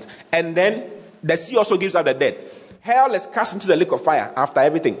are in it. And then the sea also gives up the dead. Hell is cast into the lake of fire after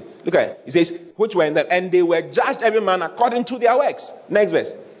everything. Look at it. It says, which were in them. And they were judged every man according to their works. Next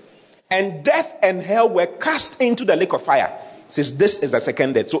verse. And death and hell were cast into the lake of fire. It says this is the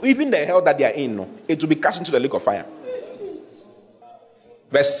second death. So even the hell that they are in, it will be cast into the lake of fire.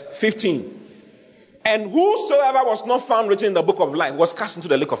 Verse 15. And whosoever was not found written in the book of life was cast into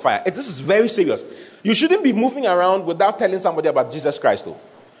the lake of fire. This is very serious. You shouldn't be moving around without telling somebody about Jesus Christ, though.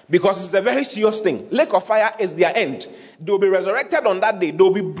 Because it's a very serious thing. Lake of fire is their end. They will be resurrected on that day. They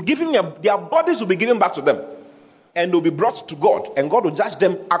will be given their bodies will be given back to them. And they'll be brought to God. And God will judge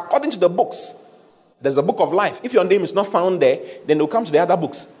them according to the books. There's a book of life. If your name is not found there, then they'll come to the other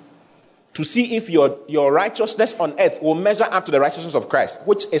books. To see if your righteousness on earth will measure up to the righteousness of Christ.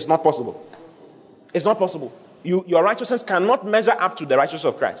 Which is not possible. It's not possible. Your righteousness cannot measure up to the righteousness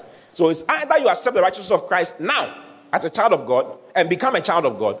of Christ. So it's either you accept the righteousness of Christ now as a child of God and become a child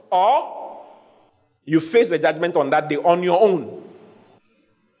of God, or you face the judgment on that day on your own.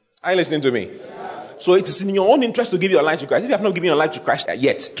 Are you listening to me? So it is in your own interest to give your life to Christ. If you have not given your life to Christ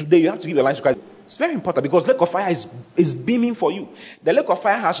yet, today you have to give your life to Christ. It's very important because lake of fire is beaming for you. The lake of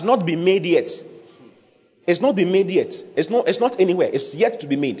fire has not been made yet. It's not been made yet. It's not anywhere. It's yet to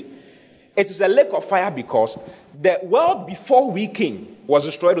be made. It is a lake of fire because the world before we came was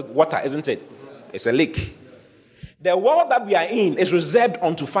destroyed with water, isn't it? It's a lake. The world that we are in is reserved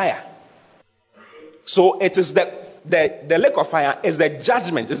unto fire. So it is the lake of fire is the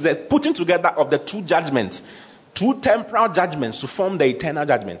judgment, is the putting together of the two judgments, two temporal judgments to form the eternal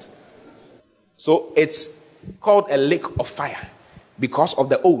judgment. So it's called a lake of fire because of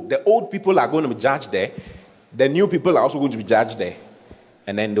the old. The old people are going to be judged there. The new people are also going to be judged there.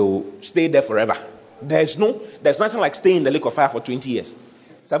 And then they'll stay there forever. There's nothing like staying in the lake of fire for 20 years.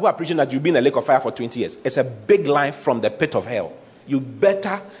 Some people are preaching that you've been in the lake of fire for 20 years. It's a big lie from the pit of hell. You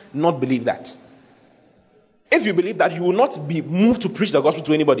better not believe that. If you believe that, you will not be moved to preach the gospel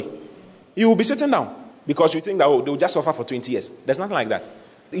to anybody. You will be sitting down because you think that, they will just suffer for 20 years. There's nothing like that.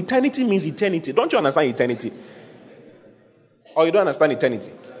 Eternity means eternity. Don't you understand eternity? Or you don't understand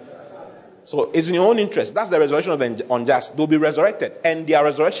eternity? So it's in your own interest. That's the resurrection of the unjust. They'll be resurrected. And their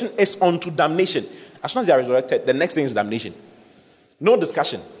resurrection is unto damnation. As soon as they are resurrected, the next thing is damnation. No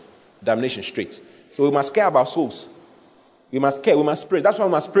discussion. Damnation straight. So we must care about souls. We must care. We must pray. That's why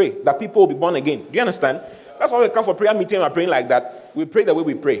we must pray. That people will be born again. Do you understand? That's why we come for prayer meeting and we're praying like that. We pray the way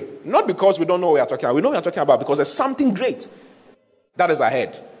we pray. Not because we don't know what we are talking about. We know what we are talking about because there's something great that is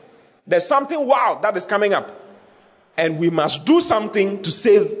ahead. There's something wow that is coming up. And we must do something to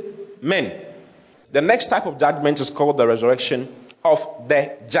save men. The next type of judgment is called the resurrection of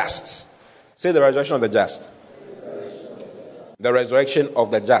the just. Say the resurrection of the just. The resurrection of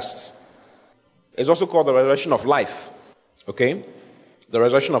the just. It's also called the resurrection of life. Okay? The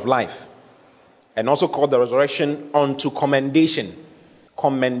resurrection of life. And also called the resurrection unto commendation.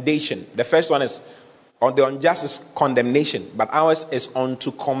 Commendation. The first one is on the unjust is condemnation, but ours is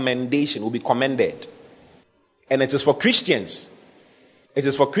unto commendation. Will be commended. And it is for Christians. It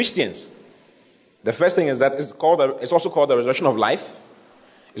is for Christians. The first thing is that it's also called the resurrection of life.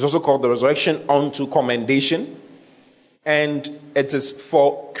 It's also called the resurrection unto commendation. And it is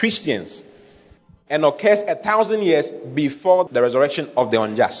for Christians. And occurs 1,000 years before the resurrection of the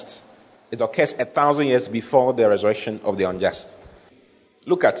unjust. It occurs 1,000 years before the resurrection of the unjust.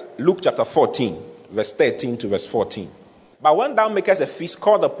 Look at Luke chapter 14, verse 13 to verse 14. But when thou makest a feast,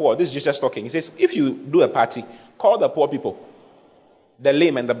 call the poor. This is Jesus talking. He says, if you do a party, call the poor people, the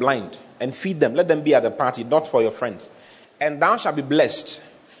lame and the blind, and feed them. Let them be at the party, not for your friends. And thou shalt be blessed,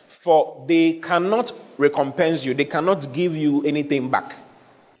 for they cannot recompense you. They cannot give you anything back.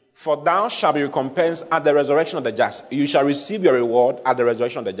 For thou shalt be recompensed at the resurrection of the just. You shall receive your reward at the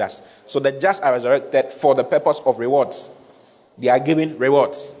resurrection of the just. So the just are resurrected for the purpose of rewards. They are given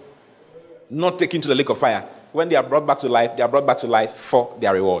rewards, not taken to the lake of fire. When they are brought back to life, they are brought back to life for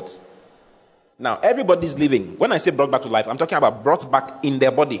their rewards. Now, everybody's living. When I say brought back to life, I'm talking about brought back in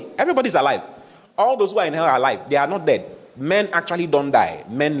their body. Everybody's alive. All those who are in hell are alive. They are not dead. Men actually don't die.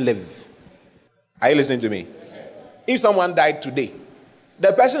 Men live. Are you listening to me? If someone died today,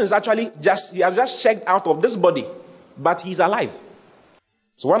 the person is actually he has just checked out of this body, but he's alive.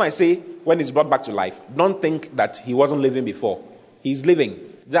 So when I say when he's brought back to life, don't think that he wasn't living before. He's living,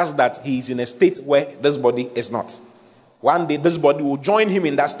 just that he's in a state where this body is not. One day this body will join him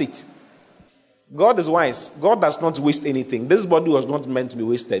in that state. God is wise. God does not waste anything. This body was not meant to be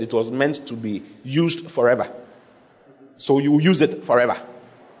wasted. It was meant to be used forever. So you use it forever.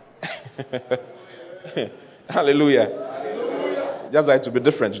 Hallelujah. Just like to be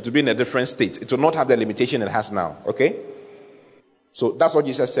different, to be in a different state. It will not have the limitation it has now. Okay? So that's what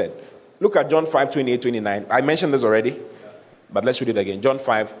Jesus said. Look at John 5, 28, 29. I mentioned this already, but let's read it again. John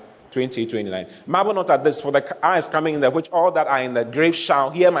 5, 28, 29. Marvel not at this, for the hour is coming in the which all that are in the grave shall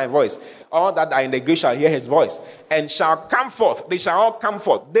hear my voice. All that are in the grave shall hear his voice. And shall come forth. They shall all come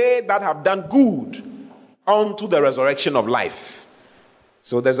forth. They that have done good unto the resurrection of life.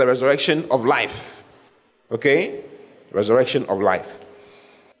 So there's a resurrection of life. Okay? Resurrection of life.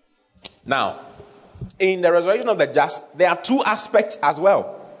 Now, in the resurrection of the just, there are two aspects as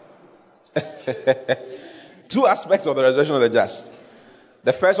well. Two aspects of the resurrection of the just.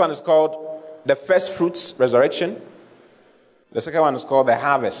 The first one is called the first fruits resurrection. The second one is called the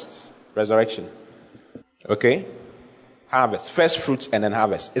harvest resurrection. Okay? Harvest. First fruits and then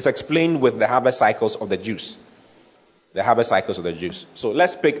harvest. It's explained with the harvest cycles of the Jews. The harvest cycles of the Jews. So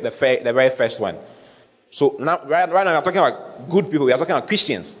let's pick the very first one. So now, right now, we're talking about good people. We are talking about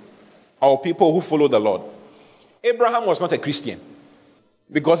Christians or people who follow the Lord. Abraham was not a Christian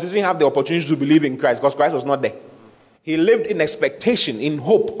because he didn't have the opportunity to believe in Christ because Christ was not there. He lived in expectation, in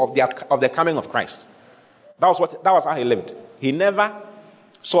hope of the coming of Christ. That was how he lived. He never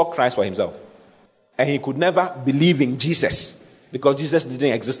saw Christ for himself, and he could never believe in Jesus because Jesus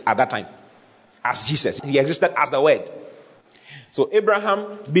didn't exist at that time as Jesus. He existed as the Word. So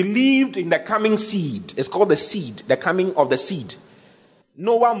Abraham believed in the coming seed. It's called the seed, the coming of the seed.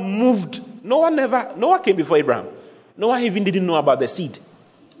 Noah came before Abraham. Noah even didn't know about the seed.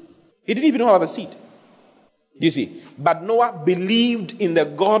 He didn't even know about the seed. You see, but Noah believed in the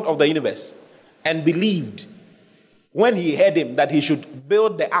God of the universe and believed when he heard him that he should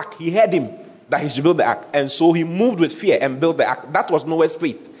build the ark. He heard him that he should build the ark. And so he moved with fear and built the ark. That was Noah's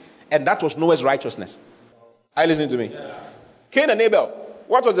faith. And that was Noah's righteousness. Are you listening to me? Yeah. Cain and Abel.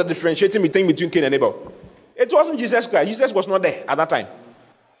 What was the differentiating between Cain and Abel? It wasn't Jesus Christ. Jesus was not there at that time.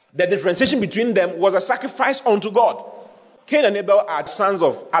 The differentiation between them was a sacrifice unto God. Cain and Abel are sons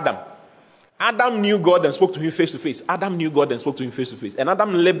of Adam. Adam knew God and spoke to him face to face. Adam knew God and spoke to him face to face. And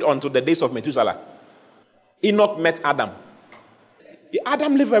Adam lived until the days of Methuselah. Enoch met Adam.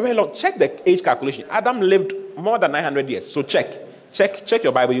 Adam lived very long. Check the age calculation. Adam lived more than 900 years. So check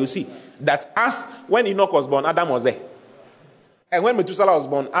your Bible. You'll see that as when Enoch was born, Adam was there. And when Methuselah was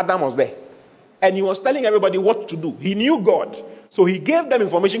born, Adam was there. And he was telling everybody what to do. He knew God. So he gave them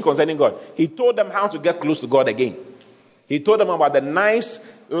information concerning God. He told them how to get close to God again. He told them about the nice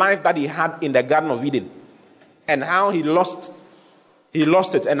life that he had in the Garden of Eden. And how he lost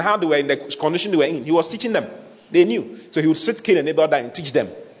it. And how they were in the condition they were in. He was teaching them. They knew. So he would sit Cain and Abel down and teach them.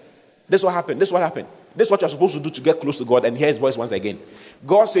 This is what happened. This is what happened. This is what you're supposed to do to get close to God and hear his voice once again.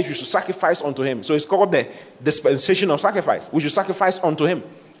 God says you should sacrifice unto him. So it's called the dispensation of sacrifice. We should sacrifice unto him.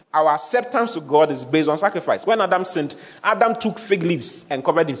 Our acceptance to God is based on sacrifice. When Adam sinned, Adam took fig leaves and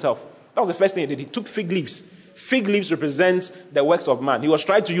covered himself. That was the first thing he did. He took fig leaves. Fig leaves represents the works of man. He was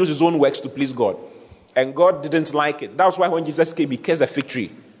trying to use his own works to please God. And God didn't like it. That's why when Jesus came, he cursed the fig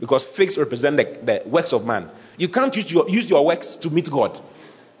tree. Because figs represent the works of man. You can't use your works to meet God.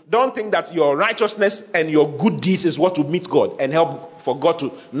 Don't think that your righteousness and your good deeds is what will meet God and help for God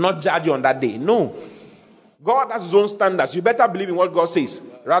to not judge you on that day. No. God has his own standards. You better believe in what God says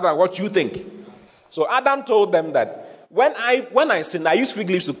rather than what you think. So Adam told them that when I sinned, I used fig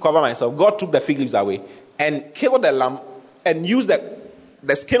leaves to cover myself. God took the fig leaves away and killed the lamb and used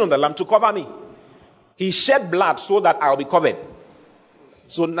the skin of the lamb to cover me. He shed blood so that I'll be covered.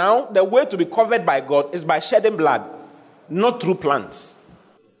 So now the way to be covered by God is by shedding blood, not through plants.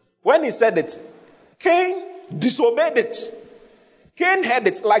 When he said it, Cain disobeyed it. Cain heard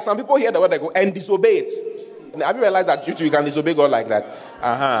it, like some people hear the word and disobey it. Have you realized that you can disobey God like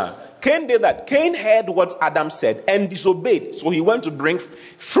that? Cain did that. Cain heard what Adam said and disobeyed. So he went to bring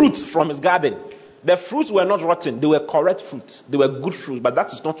fruits from his garden. The fruits were not rotten. They were correct fruits. They were good fruits. But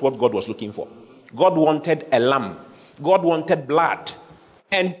that is not what God was looking for. God wanted a lamb. God wanted blood.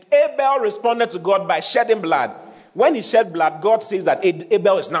 And Abel responded to God by shedding blood. When he shed blood, God says that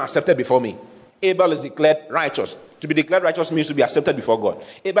Abel is now accepted before me. Abel is declared righteous. To be declared righteous means to be accepted before God.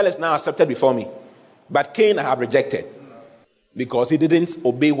 Abel is now accepted before me. But Cain I have rejected because he didn't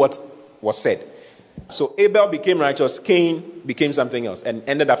obey what was said. So Abel became righteous, Cain became something else and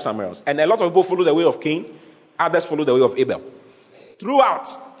ended up somewhere else. And a lot of people follow the way of Cain, others follow the way of Abel. Throughout,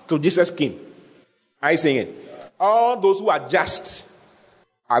 till Jesus came. Are you saying it? All those who are just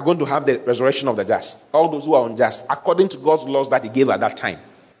are going to have the resurrection of the just. All those who are unjust, according to God's laws that he gave at that time.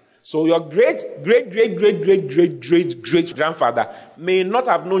 So your great grandfather may not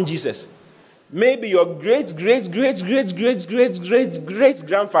have known Jesus. Maybe your great grandfather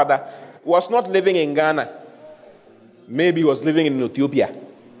was not living in Ghana. Maybe he was living in Ethiopia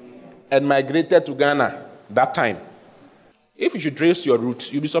and migrated to Ghana that time. If you should trace your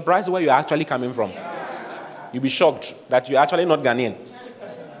roots, you'll be surprised where you're actually coming from. You'll be shocked that you're actually not Ghanaian.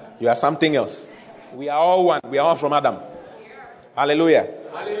 You are something else. We are all one. We are all from Adam. Hallelujah.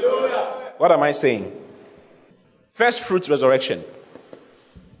 Hallelujah. What am I saying? First fruits resurrection.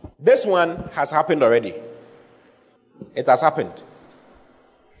 This one has happened already. It has happened.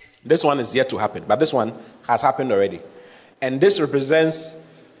 This one is yet to happen, but this one has happened already. And this represents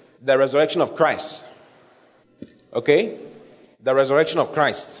the resurrection of Christ. Okay? The resurrection of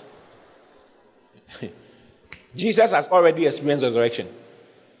Christ. Jesus has already experienced resurrection.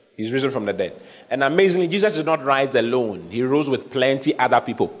 He's risen from the dead. And amazingly, Jesus did not rise alone. He rose with plenty other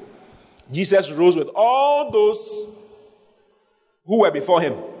people. Jesus rose with all those who were before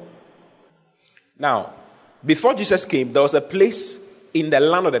him. Now, before Jesus came, there was a place in the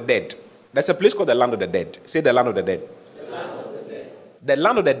land of the dead. There's a place called the land of the dead. Say the land of the dead. The land of the dead. The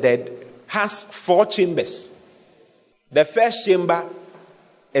land of the dead has 4 chambers. The first chamber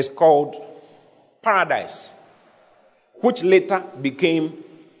is called paradise, which later became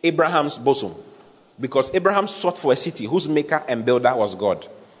Abraham's bosom, because Abraham sought for a city whose maker and builder was God.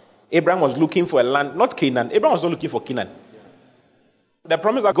 Abraham was looking for a land, not Canaan. Abraham was not looking for Canaan. The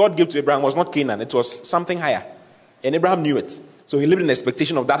promise that God gave to Abraham was not Canaan. It was something higher. And Abraham knew it. So he lived in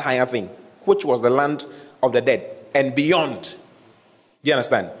expectation of that higher thing, which was the land of the dead and beyond. Do you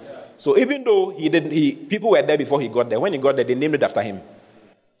understand? Yeah. So even though people were there before he got there, when he got there, they named it after him.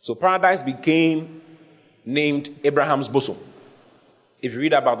 So paradise became named Abraham's bosom. If you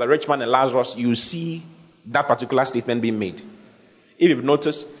read about the rich man and Lazarus, you see that particular statement being made. If you've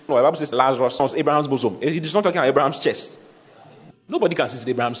noticed, the Bible says Lazarus was Abraham's bosom. He's not talking about Abraham's chest. Nobody can sit in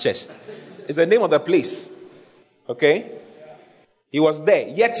Abraham's chest. It's the name of the place. Okay? He was there,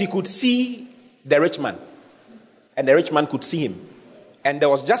 yet he could see the rich man. And the rich man could see him. And there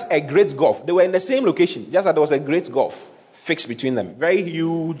was just a great gulf. They were in the same location, just that there was a great gulf fixed between them. Very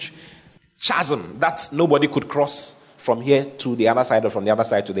huge. chasm that nobody could cross from here to the other side or from the other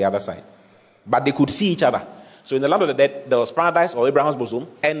side to the other side. But they could see each other. So in the land of the dead, there was paradise or Abraham's bosom,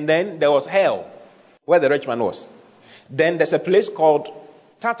 and then there was hell, where the rich man was. Then there's a place called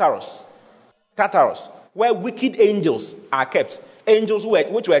Tartarus, where wicked angels are kept. Angels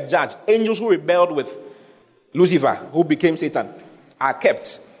which were judged, angels who rebelled with Lucifer, who became Satan, are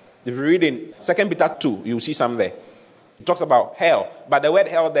kept. If you read in 2 Peter 2, you'll see some there. It talks about hell, but the word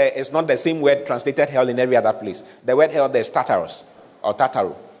hell there is not the same word translated hell in every other place. The word hell there is Tartarus or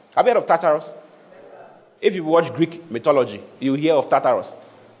Tartaru. Have you heard of Tartarus? If you watch Greek mythology, you hear of Tartarus.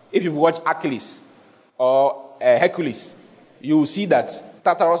 If you watch Achilles or Hercules, you will see that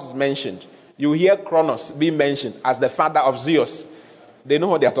Tartarus is mentioned. You hear Kronos being mentioned as the father of Zeus. They know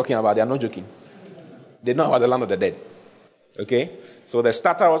what they are talking about. They are not joking. They know about the land of the dead. Okay? So the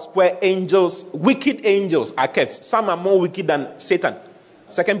Tartarus, where angels, wicked angels are kept. Some are more wicked than Satan.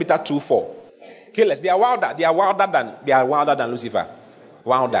 2 Peter 2:4. Killers. They are wilder than Lucifer.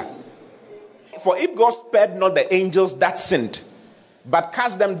 Wilder. For if God spared not the angels that sinned, but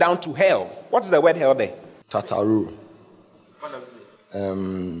cast them down to hell. What is the word hell there? Tataru. What does it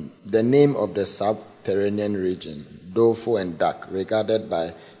say? The name of the subterranean region, doleful and dark, regarded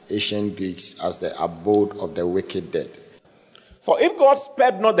by ancient Greeks as the abode of the wicked dead. For if God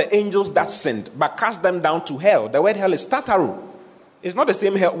spared not the angels that sinned, but cast them down to hell, the word hell is Tataru. It's not the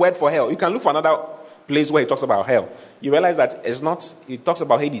same word for hell. You can look for another place where it talks about hell. You realize that it's not, it talks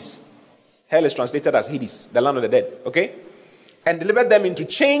about Hades. Hell is translated as Hades, the land of the dead. Okay? And delivered them into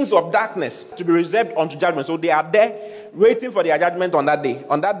chains of darkness to be reserved unto judgment. So they are there waiting for their judgment on that day.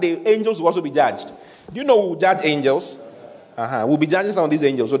 On that day, angels will also be judged. Do you know who will judge angels? We'll be judging some of these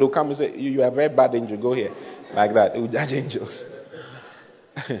angels. So they'll come and say, you are a very bad angel, go here. Like that. They will judge angels.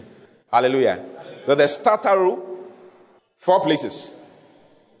 Hallelujah. So there's Tartaru, 4 places.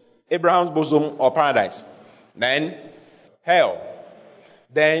 Abraham's bosom or paradise. Then hell.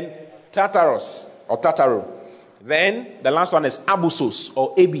 Then Tartarus or Tartaru. Then the last one is Abyssos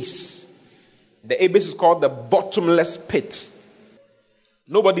or Abyss. The abyss is called the bottomless pit.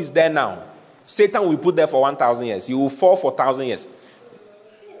 Nobody's there now. Satan will put there for 1,000 years. He will fall for 1,000 years.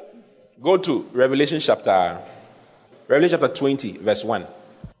 Go to Revelation chapter 20, verse 1.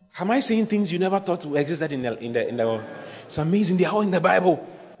 Am I saying things you never thought existed in the world? It's amazing. They are all in the Bible.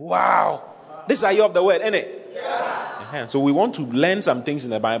 Wow. These are you of the word, isn't it? Yeah. So we want to learn some things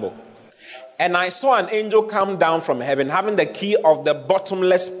in the Bible. And I saw an angel come down from heaven, having the key of the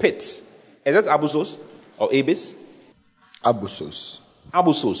bottomless pit. Is it Abyssos or Abyss? Abyssos.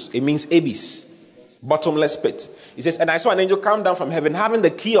 Abyssos. It means abyss. Bottomless pit. It says, and I saw an angel come down from heaven, having the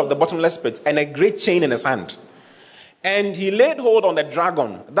key of the bottomless pit and a great chain in his hand. And he laid hold on the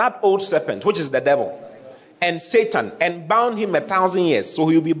dragon, that old serpent, which is the devil, and Satan, and bound him 1,000 years. So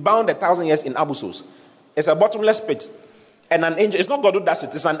he will be bound 1,000 years in Abyssos. It's a bottomless pit. And an angel, it's not God who does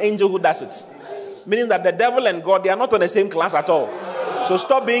it, it's an angel who does it. Meaning that the devil and God, they are not on the same class at all. So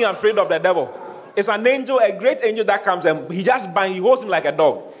stop being afraid of the devil. It's an angel, a great angel that comes and he holds him like a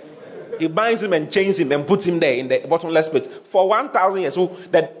dog. He binds him and chains him and puts him there in the bottomless pit for 1,000 years. So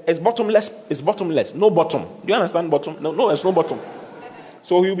that is bottomless, no bottom. Do you understand bottom? No, there's no bottom.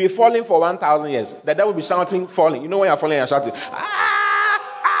 So he'll be falling for 1,000 years. The devil will be shouting, falling. You know when you're falling and shouting,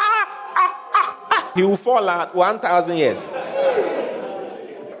 he will fall at 1,000 years.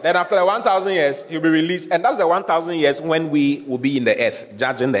 Then after the 1,000 years, he'll be released. And that's the 1,000 years when we will be in the earth,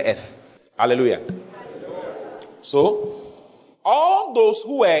 judging the earth. Hallelujah. So, all those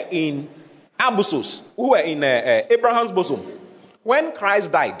who were in Abyssos, who were in Abraham's bosom, when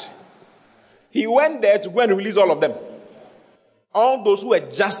Christ died, he went there to go and release all of them. All those who were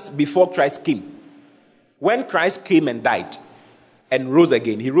just before Christ came. When Christ came and died and rose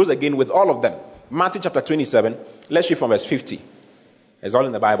again, he rose again with all of them. Matthew chapter 27, let's read from verse 50. It's all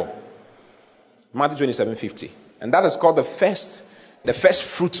in the Bible. Matthew 27:50. And that is called the first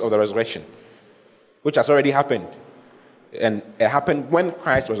fruits of the resurrection, which has already happened. And it happened when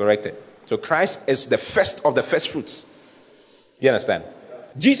Christ was resurrected. So Christ is the first of the first fruits. You understand?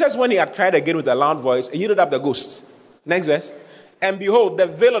 Jesus, when he had cried again with a loud voice, he yielded up the ghost. Next verse. And behold, the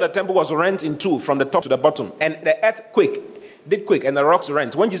veil of the temple was rent in two from the top to the bottom. And the earth did quake, and the rocks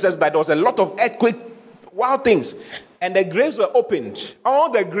rent. When Jesus died, there was a lot of earthquake, wild things. And the graves were opened. All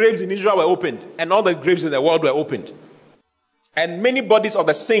the graves in Israel were opened. And all the graves in the world were opened. And many bodies of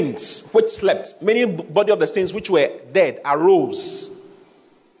the saints which slept, many bodies of the saints which were dead arose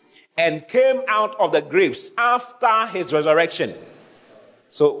and came out of the graves after his resurrection.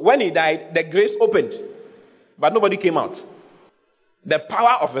 So when he died, the graves opened, but nobody came out. The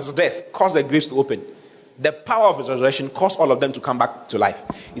power of his death caused the graves to open. the power of his resurrection caused all of them to come back to life.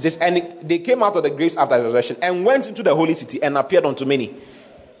 He says, and they came out of the graves after the resurrection and went into the holy city and appeared unto many.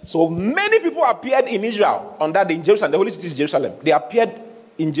 So many people appeared in Israel on that day in Jerusalem. The holy city is Jerusalem. They appeared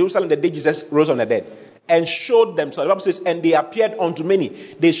in Jerusalem the day Jesus rose from the dead and showed themselves. The Bible says, and they appeared unto many.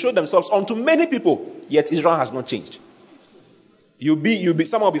 They showed themselves unto many people, yet Israel has not changed.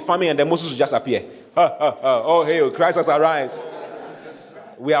 Someone will be farming and then Moses will just appear. Oh, hail, Christ has arisen.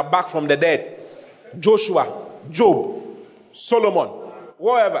 We are back from the dead. Joshua, Job, Solomon,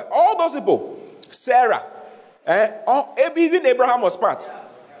 whatever. All those people. Sarah. Even Abraham was part.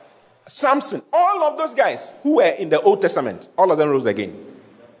 Samson. All of those guys who were in the Old Testament, all of them rose again.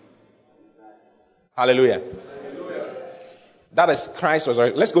 Hallelujah. That is Christ's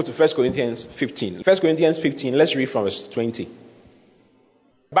resurrection. Let's go to 1 Corinthians 15. 1 Corinthians 15, let's read from verse 20.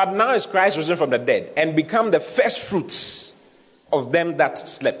 But now is Christ risen from the dead and become the first fruits of them that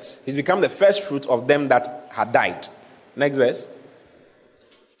slept. He's become the first fruit of them that had died. Next verse.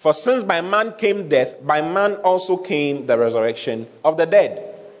 For since by man came death, by man also came the resurrection of the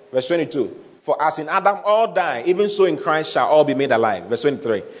dead. Verse 22. For as in Adam all die, even so in Christ shall all be made alive. Verse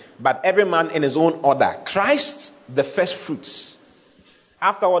 23. But every man in his own order. Christ the first fruits.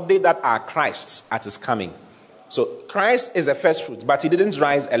 Afterward they that are Christ's at his coming. So Christ is the first fruit, but he didn't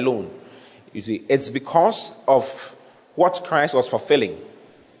rise alone. You see, it's because of what Christ was fulfilling.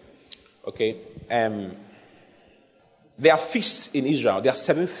 Okay. There are feasts in Israel. There are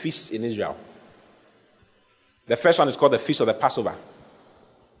 7 feasts in Israel. The first one is called the Feast of the Passover.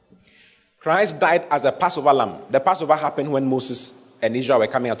 Christ died as a Passover lamb. The Passover happened when Moses and Israel were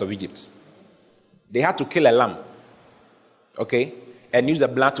coming out of Egypt. They had to kill a lamb. Okay? And use the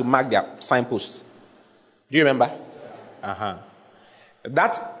blood to mark their signposts. Do you remember?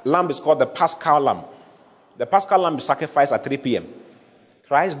 That lamb is called the Paschal lamb. The Paschal lamb is sacrificed at 3 p.m.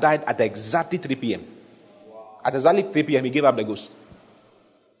 Christ died at exactly 3 p.m. At exactly 3 p.m. he gave up the ghost.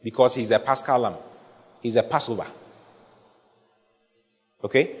 Because he's a Paschal lamb. He's a Passover.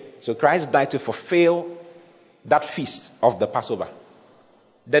 Okay? So Christ died to fulfill that feast of the Passover.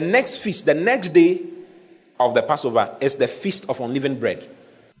 The next feast, the next day of the Passover is the Feast of Unleavened Bread.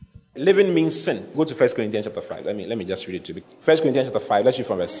 Living means sin. Go to 1 Corinthians chapter 5. Let me just read it to you. 1 Corinthians chapter 5. Let's read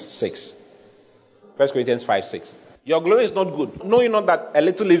from verse 6. 1 Corinthians 5, 6. Your glory is not good. Know you not that a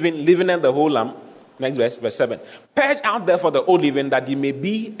little leaven leaveneth the whole lamb? Next verse, verse 7. Purge out therefore the old leaven, that ye may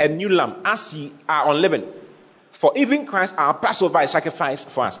be a new lamb, as ye are unleavened. For even Christ, our Passover, is sacrificed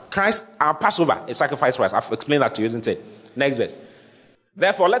for us. Christ, our Passover, is sacrificed for us. I've explained that to you, isn't it? Next verse.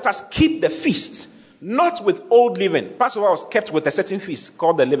 Therefore, let us keep the feast, not with old leaven. Passover was kept with a certain feast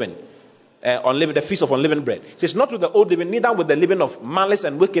called the leaven. The Feast of Unleavened Bread. It says, not with the old leaven, neither with the leaven of malice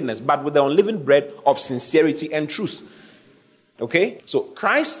and wickedness, but with the unleavened bread of sincerity and truth. Okay? So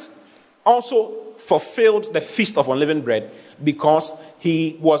Christ also fulfilled the Feast of Unleavened Bread because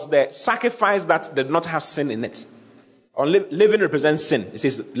he was the sacrifice that did not have sin in it. Leaven represents sin. It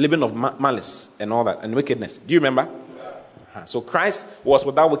says leaven of malice and all that, and wickedness. Do you remember? So Christ was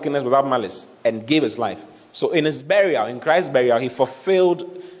without wickedness, without malice, and gave his life. So in his burial, in Christ's burial, he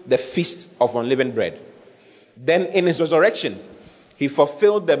fulfilled the Feast of Unleavened Bread. Then in his resurrection, he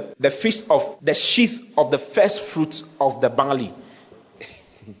fulfilled the feast of the sheath of the first fruits of the barley.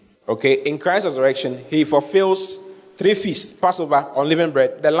 Okay, in Christ's resurrection, he fulfills 3 feasts: Passover, unleavened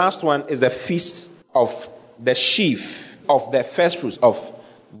bread. The last one is the feast of the sheaf of the first fruits of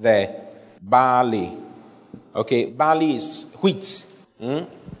the barley. Okay, barley is wheat.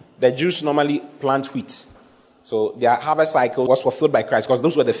 The Jews normally plant wheat. So their harvest cycle was fulfilled by Christ because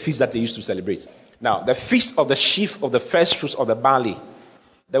those were the feasts that they used to celebrate. Now, the feast of the sheaf of the first fruits of the barley.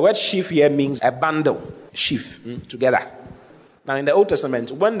 The word sheaf here means a bundle, sheaf, together. Now, in the Old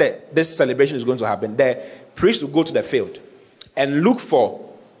Testament, when this celebration is going to happen, the priest will go to the field and look for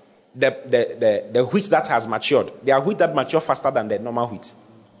the wheat that has matured. There are wheat that mature faster than the normal wheat.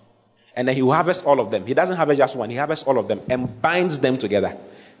 And then he will harvest all of them. He doesn't harvest just one. He harvests all of them and binds them together.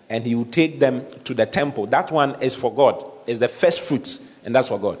 And he will take them to the temple. That one is for God. It's the first fruits. And that's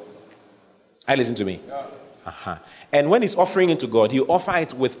for God. I listen to me. And when he's offering it to God, he offer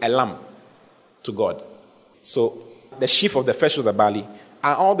it with a lamb to God. So the sheaf of the first fruits of the barley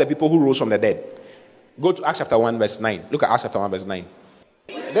are all the people who rose from the dead. Go to Acts chapter 1 verse 9. Look at Acts chapter 1 verse 9.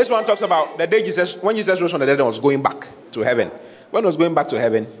 This one talks about the day when Jesus rose from the dead and was going back to heaven. When he was going back to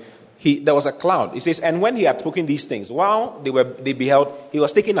heaven, there was a cloud. It says, and when he had spoken these things, while they beheld, he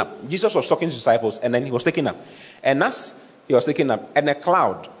was taken up. Jesus was talking to his disciples, and then he was taken up. And as he was taken up, and a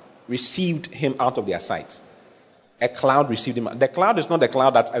cloud received him out of their sight. A cloud received him. The cloud is not the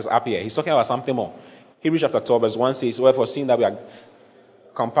cloud that is up here. He's talking about something more. Hebrews chapter 12 verse 1 says, wherefore seeing that we are...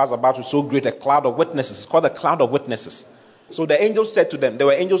 compassed about with so great a cloud of witnesses. It's called the cloud of witnesses. So the angels said to them, there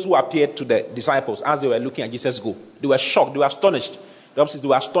were angels who appeared to the disciples as they were looking at Jesus go. They were shocked. They were astonished. The Bible says they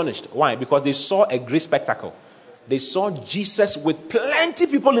were astonished. Why? Because they saw a great spectacle. They saw Jesus with plenty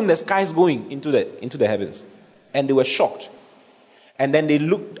people in the skies going into the heavens. And they were shocked. And then they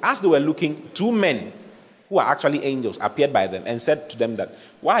looked, as they were looking, two men who are actually angels appeared by them and said to them that,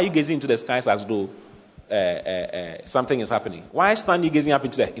 why are you gazing into the skies as though something is happening? Why stand you gazing up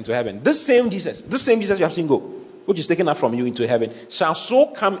into heaven? This same Jesus you have seen go, which is taken up from you into heaven, shall so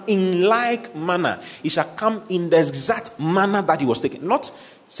come in like manner. He shall come in the exact manner that he was taken. Not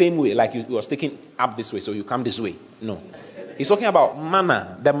same way, like he was taken up this way, so you come this way. No. He's talking about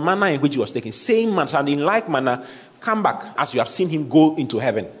manner, the manner in which he was taken. Same manner, and in like manner, come back as you have seen him go into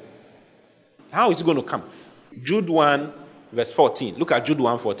heaven. How is he going to come? Jude 1, verse 14. Look at Jude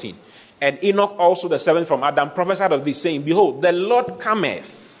 1:14. And Enoch also, the seventh from Adam, prophesied of this, saying, behold, the Lord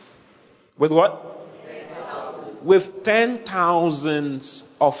cometh. With what? With 10,000s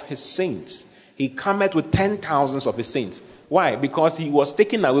of his saints. He cometh with 10,000s of his saints. Why? Because he was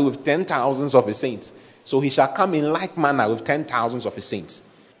taken away with 10,000s of his saints. So he shall come in like manner with 10,000s of his saints.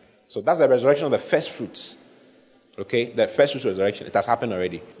 So that's the resurrection of the first fruits. Okay? The first fruits resurrection. It has happened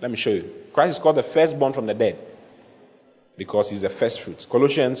already. Let me show you. Christ is called the firstborn from the dead. Because he's the first fruits.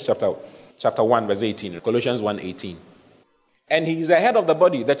 Colossians chapter 1, verse 18. Colossians 1:18. And he is the head of the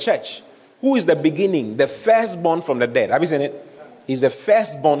body, the church. Who is the beginning, the firstborn from the dead? Have you seen it? He's the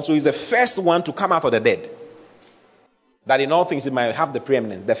firstborn, so he's the first one to come out of the dead. That in all things he might have the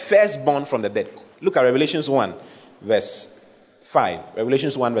preeminence. The firstborn from the dead. Look at Revelations 1, verse 5.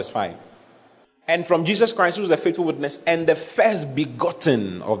 Revelations 1, verse 5. And from Jesus Christ, who is the faithful witness, and the first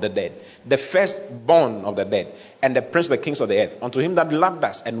begotten of the dead, the firstborn of the dead, and the prince of the kings of the earth, unto him that loved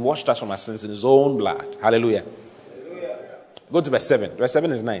us and washed us from our sins in his own blood. Hallelujah. Hallelujah. Go to verse 7. Verse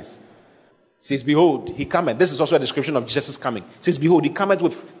 7 is nice. It says, behold, he cometh. This is also a description of Jesus' coming. It says, behold, he cometh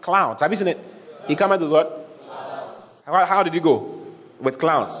with clouds. Have you seen it? He cometh with what? Clouds. How did he go? With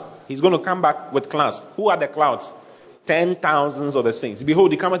clouds. He's going to come back with clouds. Who are the clouds? 10,000s of the saints.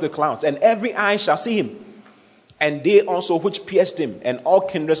 Behold, he cometh with clouds, and every eye shall see him. And they also which pierced him, and all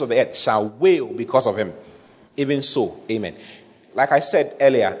kindreds of the earth shall wail because of him. Even so, amen. Like I said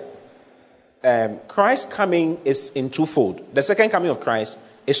earlier, Christ's coming is in twofold. The second coming of Christ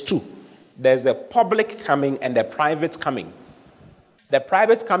is two. There's the public coming and the private coming. The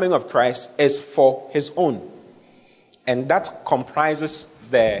private coming of Christ is for his own. And that comprises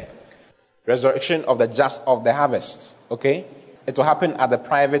the resurrection of the just of the harvest. Okay? It will happen at the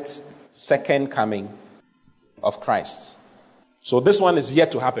private second coming of Christ. So this one is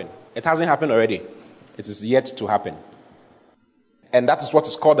yet to happen. It hasn't happened already. It is yet to happen. And that is what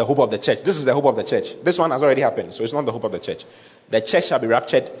is called the hope of the church. This is the hope of the church. This one has already happened, so it's not the hope of the church. The church shall be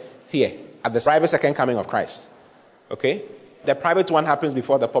raptured here at the private second coming of Christ. Okay? The private one happens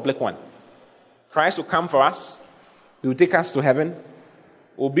before the public one. Christ will come for us. He will take us to heaven.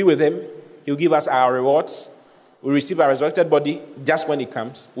 We'll be with him. He'll give us our rewards. We'll receive our resurrected body just when he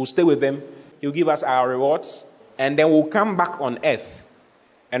comes. We'll stay with him. He'll give us our rewards. And then we'll come back on earth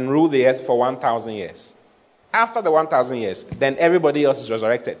and rule the earth for 1,000 years. After the 1,000 years, then everybody else is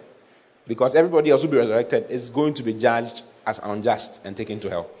resurrected. Because everybody else who will be resurrected is going to be judged as unjust and taken to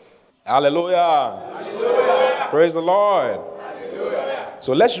hell. Hallelujah. Hallelujah. Praise the Lord. Hallelujah.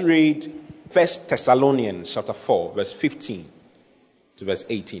 So let's read 1 Thessalonians chapter 4, verse 15 to verse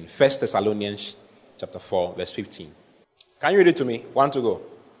 18. 1 Thessalonians chapter 4, verse 15. Can you read it to me? 1 to go.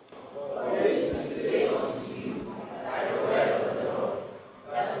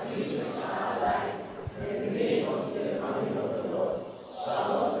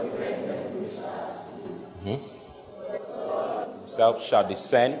 Himself shall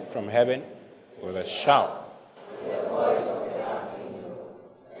descend from heaven with a shout,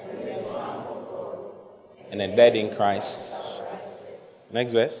 and the dead in Christ.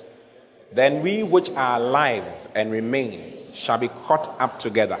 Next verse. Then we which are alive and remain shall be caught up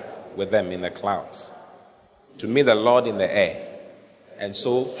together with them in the clouds to meet the Lord in the air, and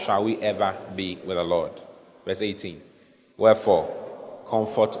so shall we ever be with the Lord. Verse 18. Wherefore,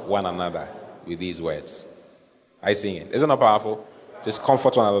 comfort one another with these words. I sing it. Isn't it powerful? Just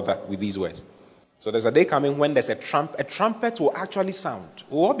comfort one another with these words. So there's a day coming when there's a trumpet will actually sound.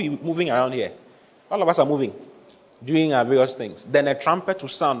 We'll all be moving around here. All of us are moving, doing our various things. Then a trumpet will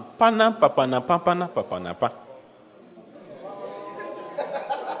sound. Pana, papana, papana, papana, pa.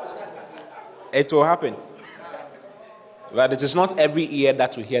 It will happen. But it is not every ear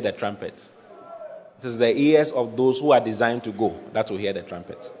that will hear the trumpet. It is the ears of those who are designed to go that will hear the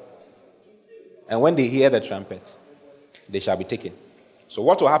trumpet. And when they hear the trumpet, they shall be taken. So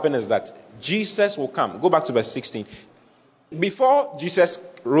what will happen is that Jesus will come. Go back to verse 16. Before Jesus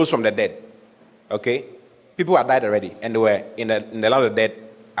rose from the dead, okay, people had died already, and they were in the land of the dead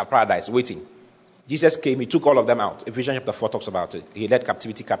at paradise waiting. Jesus came, he took all of them out. Ephesians chapter 4 talks about it. He led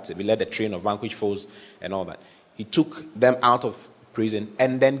captivity captive. He led the train of vanquished foes and all that. He took them out of prison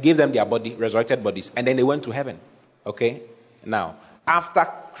and then gave them their body, resurrected bodies, and then they went to heaven. Okay? Now, after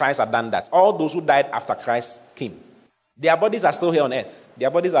Christ had done that, all those who died after Christ came, their bodies are still here on earth. Their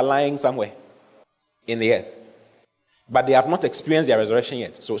bodies are lying somewhere in the earth. But they have not experienced their resurrection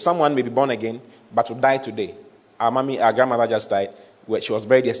yet. So someone may be born again, but will die today. Our grandmother just died. She was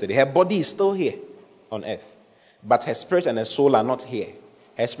buried yesterday. Her body is still here on earth. But her spirit and her soul are not here.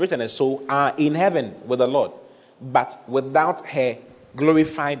 Her spirit and her soul are in heaven with the Lord, but without her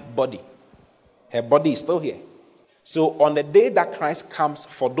glorified body. Her body is still here. So on the day that Christ comes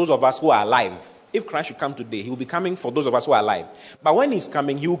for those of us who are alive, if Christ should come today, he will be coming for those of us who are alive. But when he's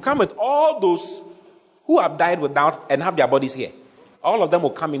coming, he will come with all those who have died without and have their bodies here. All of them will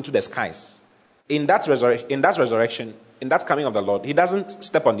come into the skies. In that resurrection, in that coming of the Lord, he doesn't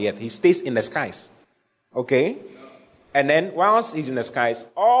step on the earth. He stays in the skies. Okay? And then whilst he's in the skies,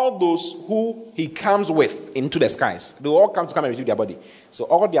 all those who he comes with into the skies, they will all come and receive their body. So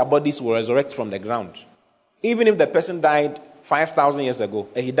all their bodies will resurrect from the ground. Even if the person died 5,000 years ago,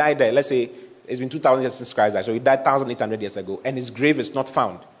 and he died there, let's say it's been 2,000 years since Christ died, so he died 1,800 years ago, and his grave is not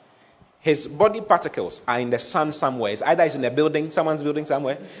found. His body particles are in the sun somewhere. It's either it's in a building, someone's building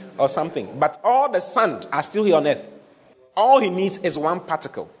somewhere, or something. But all the sand are still here on earth. All he needs is one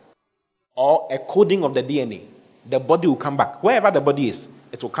particle, or a coding of the DNA. The body will come back. Wherever the body is,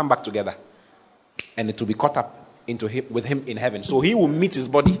 it will come back together. And it will be caught up with him in heaven. So he will meet his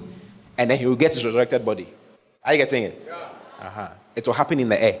body, and then he will get his resurrected body. Are you getting it? Yeah. It will happen in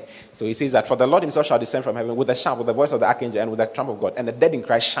the air. So he says that, for the Lord himself shall descend from heaven with a shout, with the voice of the archangel, and with the trump of God. And the dead in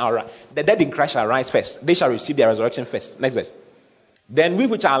Christ shall rise first. They shall receive their resurrection first. Next verse. Then we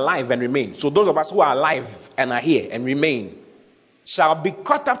which are alive and remain, so those of us who are alive and are here and remain, shall be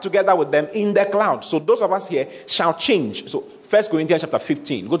caught up together with them in the clouds. So those of us here shall change. So 1 Corinthians chapter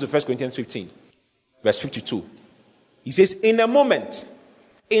 15. Go to 1 Corinthians 15, verse 52. He says, in a moment,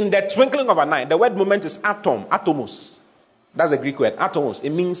 in the twinkling of an eye. The word moment is atomos. That's the Greek word, atomos. It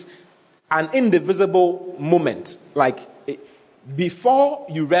means an indivisible moment. Like before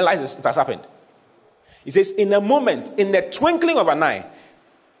you realize it has happened. He says, in a moment, in the twinkling of an eye.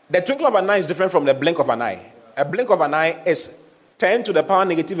 The twinkling of an eye is different from the blink of an eye. A blink of an eye is 10 to the power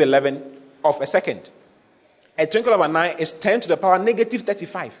negative 11 of a second. A twinkle of an eye is 10 to the power negative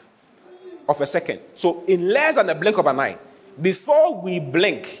 35 of a second. So in less than a blink of an eye, before we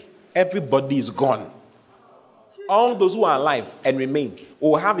blink, everybody is gone. All those who are alive and remain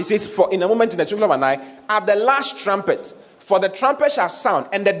will have, he says, for in a moment, in the twinkle of an eye, at the last trumpet, for the trumpet shall sound,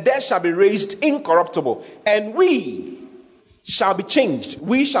 and the dead shall be raised incorruptible, and we shall be changed.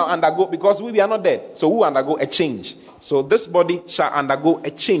 We shall undergo, because we are not dead, so we will undergo a change. So this body shall undergo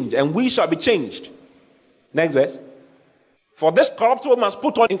a change, and we shall be changed. Next verse. For this corruptible must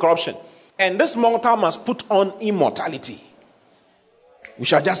put on incorruption, and this mortal must put on immortality. We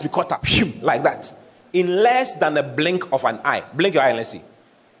shall just be caught up like that in less than a blink of an eye. Blink your eye and let's see.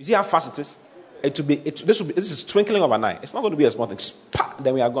 You see how fast it is? This is twinkling of an eye. It's not going to be a small thing.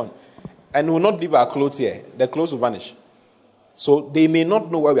 Then we are gone, and we will not leave our clothes here. The clothes will vanish. So they may not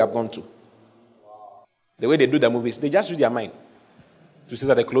know where we have gone to. The way they do the movies, they just use their mind to see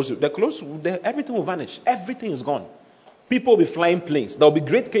that everything will vanish. Everything is gone. People will be flying planes. There will be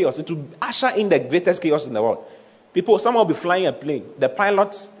great chaos. It will usher in the greatest chaos in the world. Someone will be flying a plane. The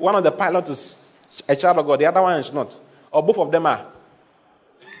pilot, one of the pilots is a child of God. The other one is not. Or both of them are.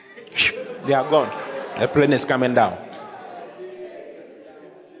 They are gone. The plane is coming down.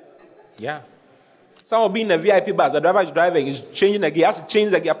 Yeah. Some will be in a VIP bus. The driver is driving. He's changing the gear. He has to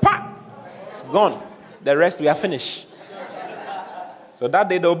change the gear. It's gone. The rest, we are finished. So that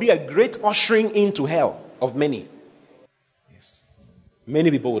day, there will be a great ushering into hell of many. Yes. Many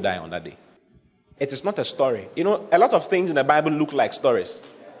people will die on that day. It is not a story. You know, a lot of things in the Bible look like stories.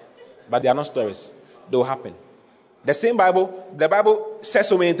 But they are not stories. They will happen. The same Bible, the Bible says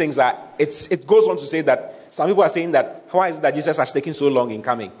so many things that it goes on to say that some people are saying that why is it that Jesus has taken so long in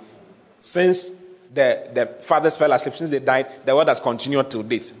coming? Since the fathers fell asleep, since they died, the world has continued till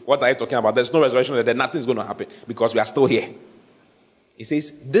date. What are you talking about? There's no resurrection of the dead. Nothing's going to happen because we are still here. He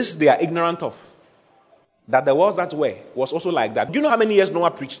says, this they are ignorant of. That the world that way was also like that. Do you know how many years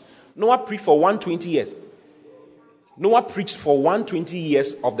Noah preached? Noah preached for 120 years. Noah preached for 120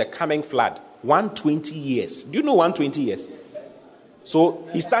 years of the coming flood. 120 years. Do you know 120 years? So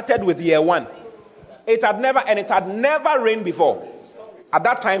he started with year 1. It had never rained before. At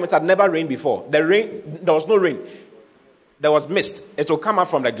that time, it had never rained before. There was no rain. There was mist. It will come out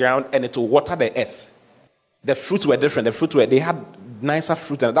from the ground and it will water the earth. The fruits were different. They had nicer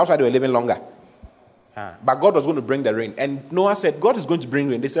fruit, and that's why they were living longer. But God was going to bring the rain. And Noah said, God is going to bring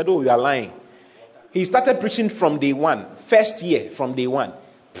rain. They said, oh, you are lying. He started preaching from day one. First year, from day one.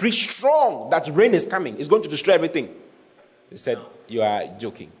 Preach strong that rain is coming. It's going to destroy everything. They said, you are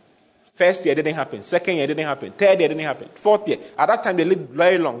joking. First year didn't happen. Second year didn't happen. Third year didn't happen. Fourth year. At that time, they lived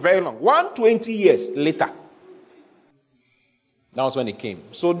very long, very long. 120 years later. That was when it came.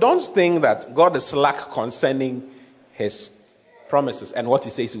 So don't think that God is slack concerning his promises and what he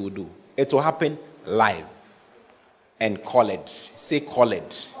says he will do. It will happen live. And college. Say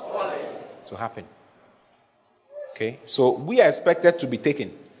college. It will happen. Okay? So we are expected to be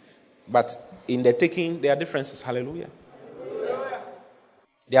taken. But in the taking, there are differences. Hallelujah.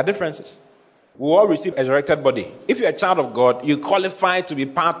 There are differences. We all receive a resurrected body. If you're a child of God, you qualify to be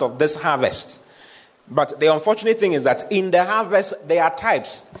part of this harvest. But the unfortunate thing is that in the harvest, there are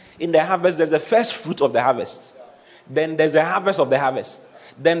types. In the harvest, there's the first fruit of the harvest. Then there's the harvest of the harvest.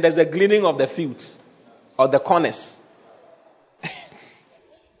 Then there's the gleaning of the fields or the corners.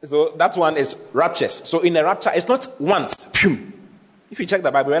 So that one is raptures. So in the rapture, it's not once. If you check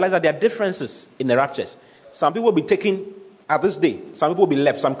the Bible, you realize that there are differences in the raptures. Some people will be taken at this day. Some people will be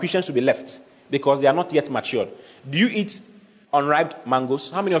left. Some Christians will be left because they are not yet matured. Do you eat unripe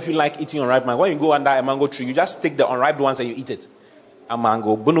mangoes? How many of you like eating unripe mangoes? When you go under a mango tree, you just take the unripe ones and you eat it. A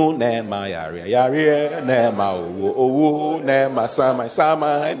mango, bunu nema yare nema owo nema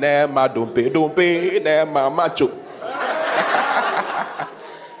sama nema dompe nema macho.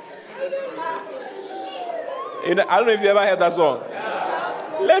 I don't know if you ever heard that song.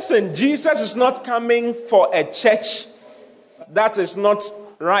 Listen, Jesus is not coming for a church that is not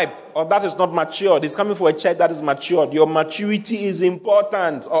ripe or that is not matured. He's coming for a church that is matured. Your maturity is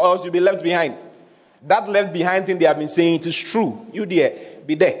important, or else you'll be left behind. That left behind thing they have been saying, it is true. You there,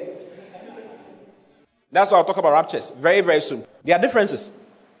 be there. That's why I'll talk about raptures very, very soon. There are differences.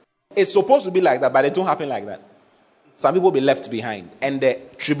 It's supposed to be like that, but it don't happen like that. Some people will be left behind, and the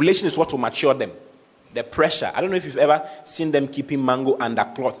tribulation is what will mature them. The pressure. I don't know if you've ever seen them keeping mango under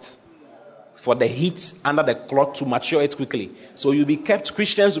cloth for the heat under the cloth to mature it quickly. So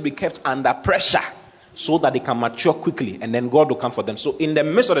Christians will be kept under pressure so that they can mature quickly, and then God will come for them. So in the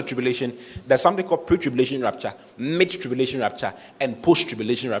midst of the tribulation, there's something called pre-tribulation rapture, mid-tribulation rapture, and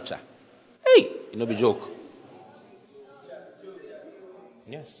post-tribulation rapture. Hey, be joke.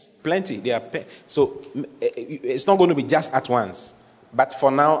 Yes, plenty. So it's not going to be just at once. But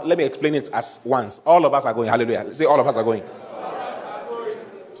for now, let me explain it as once. All of us are going. Hallelujah. Say all of us are going.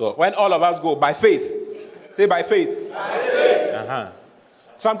 So when all of us go by faith, say by faith. By faith.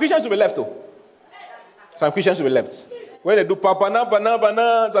 Some Christians will be left too. Some Christians will be left. When they do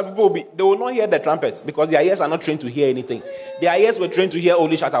papana, some people they will not hear the trumpet because their ears are not trained to hear anything. Their ears were trained to hear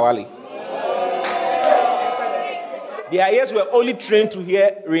only Shatawali. Their ears were only trained to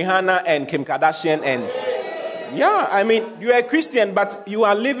hear Rihanna and Kim Kardashian and... Yeah, I mean, you are a Christian, but you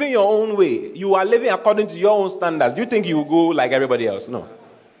are living your own way. You are living according to your own standards. Do you think you will go like everybody else? No.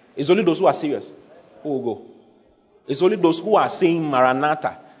 It's only those who are serious who will go. It's only those who are saying,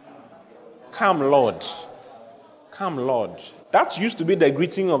 Maranatha. Come, Lord. Come, Lord. That used to be the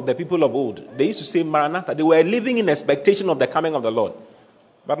greeting of the people of old. They used to say, Maranatha. They were living in expectation of the coming of the Lord.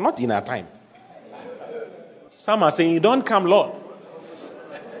 But not in our time. Some are saying, don't come, Lord.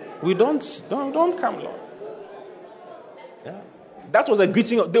 We don't come, Lord. That was a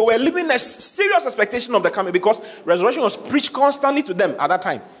greeting. They were living a serious expectation of the coming because resurrection was preached constantly to them at that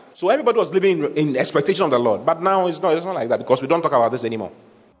time. So everybody was living in expectation of the Lord. But now it's not like that because we don't talk about this anymore.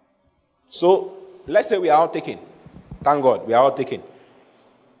 So let's say we are all taken. Thank God, we are all taken.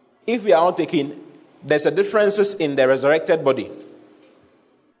 If we are all taken, there's a differences in the resurrected body.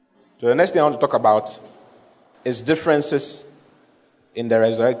 So the next thing I want to talk about is differences in the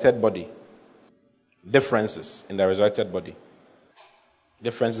resurrected body. Differences in the resurrected body.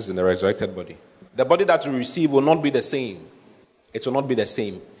 Differences in the resurrected body. The body that you receive will not be the same. It will not be the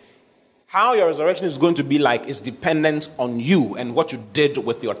same. How your resurrection is going to be like is dependent on you and what you did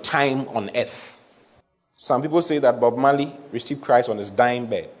with your time on earth. Some people say that Bob Marley received Christ on his dying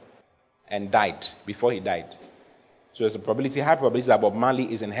bed and died before he died. So there's a high probability that Bob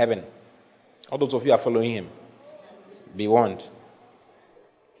Marley is in heaven. All those of you are following him, be warned.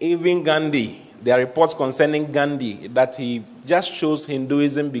 Even Gandhi, there are reports concerning Gandhi that he just chose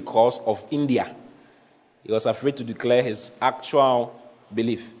Hinduism because of India. He was afraid to declare his actual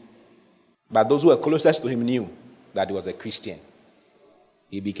belief. But those who were closest to him knew that he was a Christian.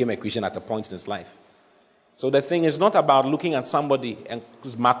 He became a Christian at a point in his life. So the thing is not about looking at somebody, and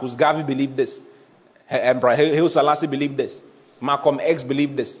Marcus Garvey believed this, Emperor Haile Selassie believed this, Malcolm X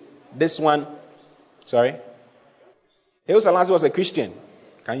believed this. This one, sorry? Haile Selassie was a Christian.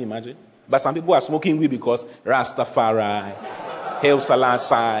 Can you imagine? But some people are smoking weed because Rastafari, Haile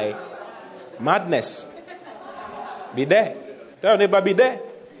Selassie. Madness. Be there. Tell your neighbor, be there.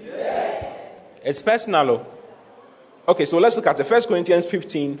 It's personal. Okay, so let's look at it. 1 Corinthians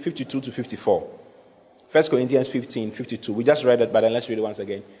 15, 52 to 54. 1 Corinthians 15, 52. We just read it, but then let's read it once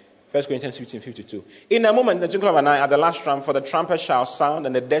again. 1 Corinthians 15, 52. In a moment, the twinkling of an eye, at the last trump, for the trumpet shall sound,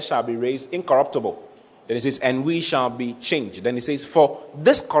 and the dead shall be raised incorruptible. Then it says, and we shall be changed. Then it says, for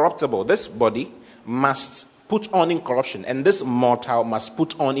this corruptible, this body, must put on incorruption, and this mortal must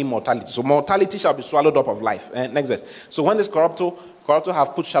put on immortality. So mortality shall be swallowed up of life. Next verse. So when this corruptible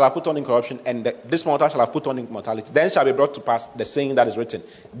shall have put on incorruption, and this mortal shall have put on immortality, then shall be brought to pass the saying that is written,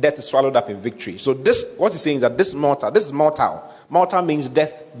 death is swallowed up in victory. So this, what he's saying is that this is mortal. Mortal means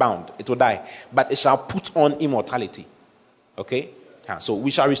death bound. It will die. But it shall put on immortality. Okay? So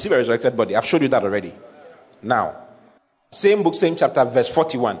we shall receive a resurrected body. I've showed you that already. Now, same book, same chapter, verse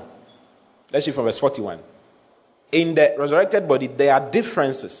 41. Let's read from verse 41. In the resurrected body, there are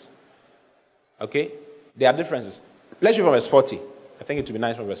differences. Okay? There are differences. Let's read from verse 40. I think it would be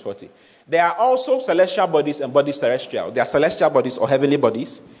nice from verse 40. There are also celestial bodies and bodies terrestrial. There are celestial bodies or heavenly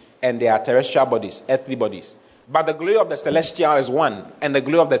bodies, and there are terrestrial bodies, earthly bodies. But the glory of the celestial is one, and the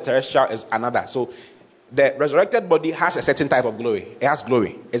glory of the terrestrial is another. So the resurrected body has a certain type of glory. It has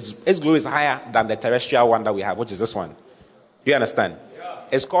glory. Its glory is higher than the terrestrial one that we have, which is this one. Do you understand? Yeah.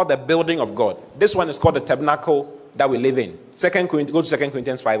 It's called the building of God. This one is called the tabernacle that we live in. Go to 2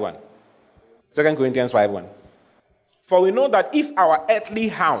 Corinthians 5:1. 2 Corinthians 5:1. For we know that if our earthly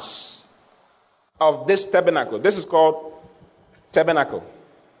house of this tabernacle, this is called tabernacle,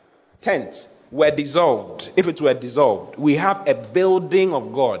 tent, were dissolved, if it were dissolved, we have a building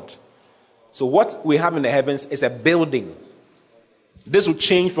of God. So what we have in the heavens is a building. This will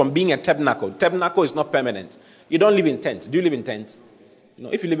change from being a tabernacle. Tabernacle is not permanent. You don't live in tent. Do you live in tent? No.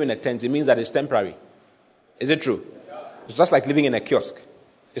 If you live in a tent, it means that it's temporary. Is it true? It's just like living in a kiosk.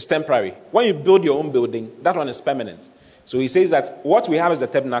 It's temporary. When you build your own building, that one is permanent. So he says that what we have is a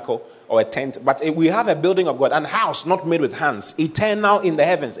tabernacle or a tent, but we have a building of God, and house not made with hands, eternal in the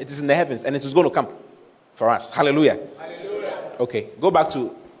heavens. It is in the heavens, and it is going to come for us. Hallelujah. Hallelujah. Okay, go back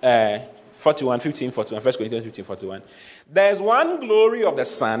to 15:41, 1 Corinthians 15:41. There's one glory of the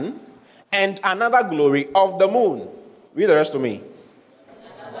sun and another glory of the moon. Read the rest to me.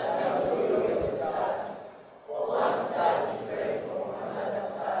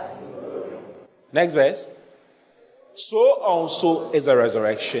 Next verse. So also is the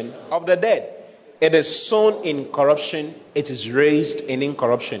resurrection of the dead. It is sown in corruption, it is raised in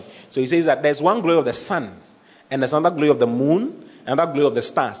incorruption. So he says that there's one glory of the sun, and there's another glory of the moon, and another glory of the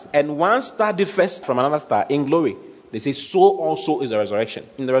stars. And one star differs from another star in glory. They say, so also is the resurrection.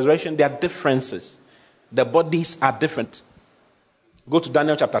 In the resurrection, there are differences. The bodies are different. Go to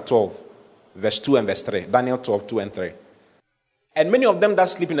Daniel chapter 12, verse 2 and verse 3. Daniel 12, 2 and 3. And many of them that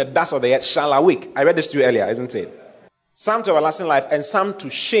sleep in the dust of the earth shall awake. I read this to you earlier, isn't it? Some to everlasting life, and some to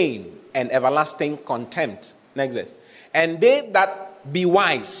shame and everlasting contempt. Next verse. And they that be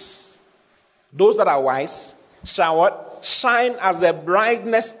wise, those that are wise, shall what? Shine as the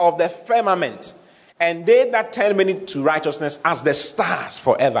brightness of the firmament. And they that turn many to righteousness as the stars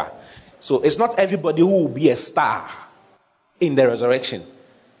forever. So it's not everybody who will be a star in the resurrection.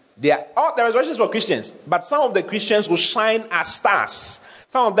 The resurrection is for Christians, but some of the Christians will shine as stars.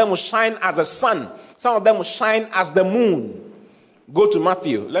 Some of them will shine as the sun. Some of them will shine as the moon. Go to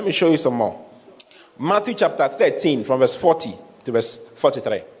Matthew. Let me show you some more. Matthew chapter 13 from verse 40 to verse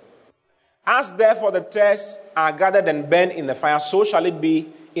 43. As therefore the tares are gathered and burned in the fire, so shall it be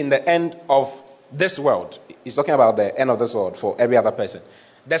in the end of this world. He's talking about the end of this world for every other person.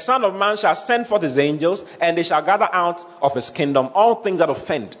 The Son of Man shall send forth his angels, and they shall gather out of his kingdom all things that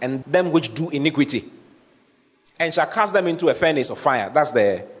offend, and them which do iniquity, and shall cast them into a furnace of fire. That's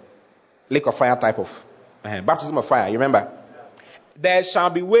the lake of fire type of baptism of fire. You remember? There shall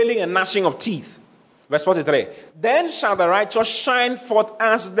be wailing and gnashing of teeth. Verse 43. Then shall the righteous shine forth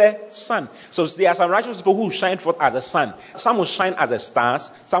as the sun. So there are some righteous people who shine forth as the sun. Some will shine as the stars.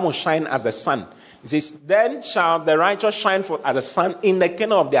 Some will shine as the sun. It says, then shall the righteous shine forth as the sun in the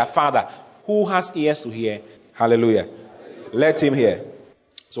kingdom of their Father. Who has ears to hear? Hallelujah. Let him hear.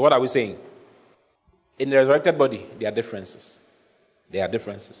 So what are we saying? In the resurrected body, there are differences. There are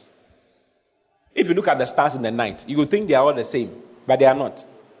differences. If you look at the stars in the night, you would think they are all the same, but they are not.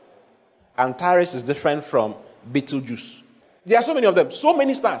 Antares is different from Betelgeuse. There are so many of them, so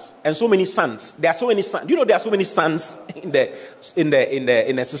many stars and so many suns. There are so many suns. You know there are so many suns in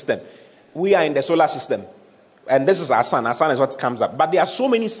the system. We are in the solar system. And this is our sun. Our sun is what comes up. But there are so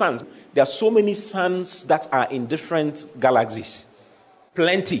many suns. There are so many suns that are in different galaxies.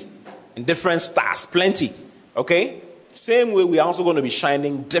 Plenty. In different stars. Plenty. Okay? Same way we are also going to be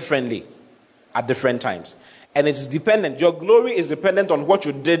shining differently at different times. And it's dependent. Your glory is dependent on what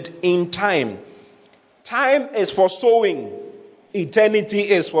you did in time. Time is for sowing. Eternity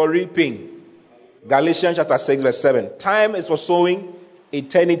is for reaping. Galatians chapter 6 verse 7. Time is for sowing.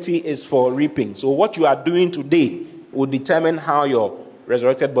 Eternity is for reaping. So what you are doing today will determine how your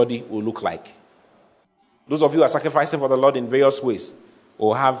resurrected body will look like. Those of you who are sacrificing for the Lord in various ways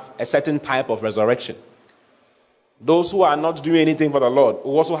will have a certain type of resurrection. Those who are not doing anything for the Lord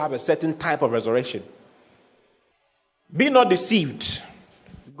will also have a certain type of resurrection. Be not deceived.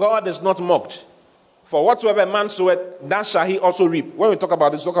 God is not mocked. For whatsoever man soweth, that shall he also reap. When we talk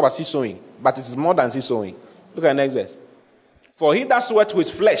about this, we talk about seed sowing. But it is more than seed sowing. Look at the next verse. For he that soweth to his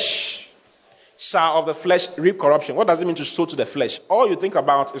flesh shall of the flesh reap corruption. What does it mean to sow to the flesh? All you think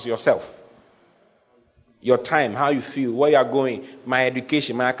about is yourself. Your time, how you feel, where you are going, my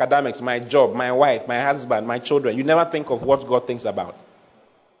education, my academics, my job, my wife, my husband, my children. You never think of what God thinks about.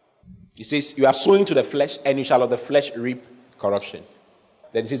 He says, you are sowing to the flesh, and you shall of the flesh reap corruption.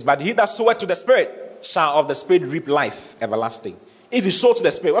 Then he says, but he that soweth to the Spirit shall of the Spirit reap life everlasting. If you sow to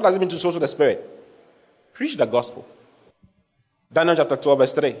the Spirit, what does it mean to sow to the Spirit? Preach the gospel. Daniel chapter 12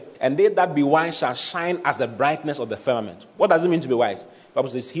 verse 3. And they that be wise shall shine as the brightness of the firmament. What does it mean to be wise? The Bible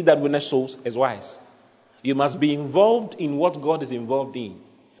says, he that winneth souls is wise. You must be involved in what God is involved in.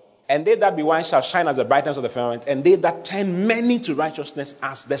 And they that be wise shall shine as the brightness of the firmament. And they that turn many to righteousness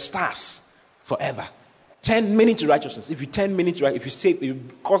as the stars forever. Turn many to righteousness. If you turn many to righteousness, if you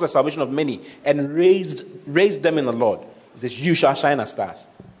cause the salvation of many and raise them in the Lord, he says, you shall shine as stars.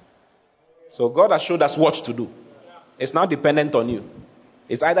 So God has showed us what to do. It's now dependent on you.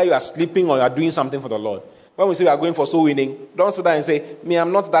 It's either you are sleeping or you are doing something for the Lord. When we say we are going for soul winning, don't sit there and say, me,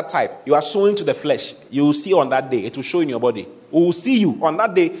 I'm not that type. You are sowing to the flesh. You will see on that day. It will show in your body. We will see you on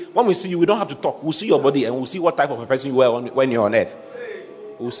that day. When we see you, we don't have to talk. We'll see your body and we'll see what type of a person you are when you're on earth.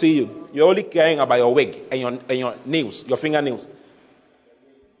 We'll see you. You're only caring about your wig and your nails, your fingernails.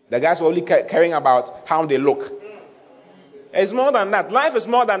 The guys are only caring about how they look. It's more than that. Life is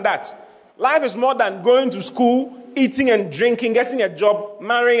more than that. Life is more than going to school, eating and drinking, getting a job,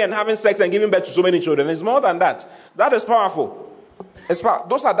 marrying and having sex and giving birth to so many children. It's more than that. That is powerful. That's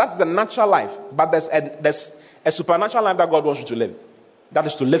the natural life. But there's a supernatural life that God wants you to live. That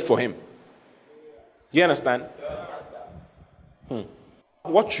is to live for Him. You understand?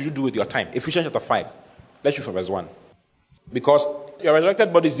 What should you do with your time? Ephesians chapter 5. Let's read from verse 1. Because your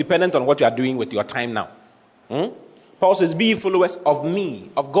resurrected body is dependent on what you are doing with your time now. Paul says, be ye followers of me,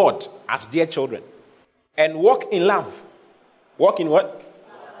 of God, as dear children. And walk in love. Walk in what?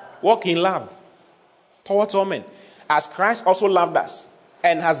 Walk in love towards all men. As Christ also loved us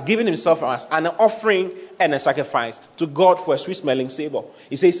and has given himself for us an offering and a sacrifice to God for a sweet-smelling savor.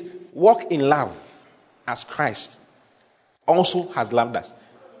 He says, walk in love as Christ also has loved us.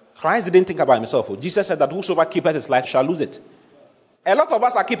 Christ didn't think about himself. Jesus said that whosoever keepeth his life shall lose it. A lot of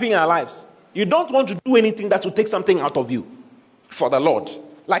us are keeping our lives. You don't want to do anything that will take something out of you for the Lord.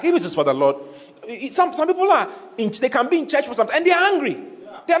 Like if it is for the Lord, some people they can be in church for something and they are angry.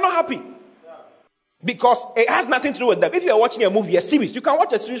 They are not happy. Because it has nothing to do with them. If you are watching a movie, a series, you can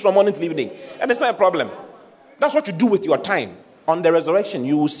watch a series from morning till evening and it's not a problem. That's what you do with your time. On the resurrection,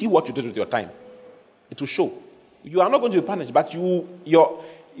 you will see what you did with your time. It will show. You are not going to be punished, but your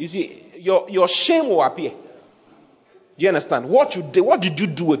shame will appear. You understand? What did you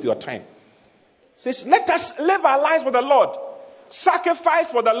do with your time? It says, let us live our lives for the Lord. Sacrifice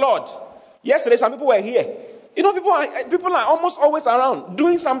for the Lord. Yesterday, some people were here. You know, people are almost always around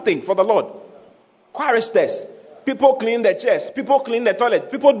doing something for the Lord. Choristers, people clean their chairs, people clean the toilet,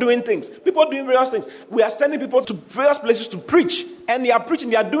 people doing things, people doing various things. We are sending people to various places to preach, and they are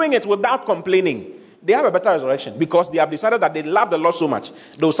preaching, they are doing it without complaining. They have a better resurrection because they have decided that they love the Lord so much.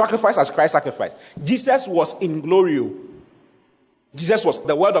 They will sacrifice as Christ sacrificed. Jesus was in glory. Jesus was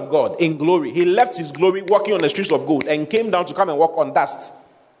the Word of God in glory. He left his glory walking on the streets of gold and came down to come and walk on dust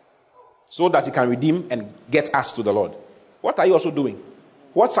so that he can redeem and get us to the Lord. What are you also doing?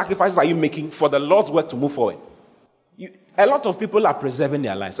 What sacrifices are you making for the Lord's work to move forward? A lot of people are preserving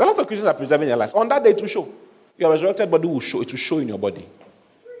their lives. A lot of Christians are preserving their lives. On that day to show. Your resurrected body will show. It will show in your body.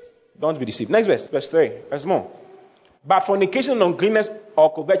 Don't be deceived. Next verse. Verse 3. There's more. But fornication, uncleanness,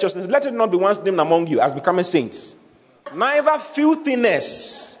 or covetousness, let it not be once named among you as becoming saints. Neither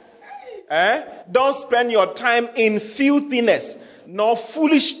filthiness. Don't spend your time in filthiness, nor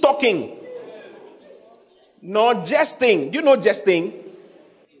foolish talking, nor jesting. Do you know jesting?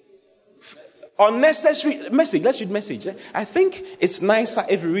 Unnecessary message. Let's read message. I think it's nicer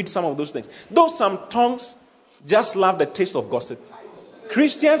if you read some of those things. Though some tongues just love the taste of gossip.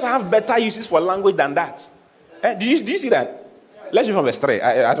 Christians have better uses for language than that. Did you see that? Let's read from verse 3.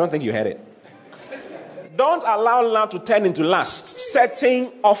 I don't think you heard it. Don't allow love to turn into lust,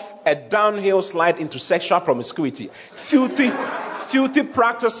 setting off a downhill slide into sexual promiscuity, filthy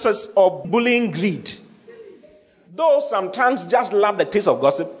practices of bullying greed. Though some tongues just love the taste of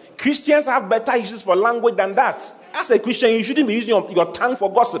gossip, Christians have better uses for language than that. As a Christian, you shouldn't be using your tongue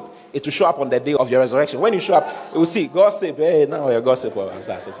for gossip. It will show up on the day of your resurrection. When you show up, you will see gossip. Hey, now you're gossip.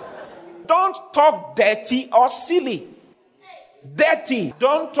 Don't talk dirty or silly. Dirty.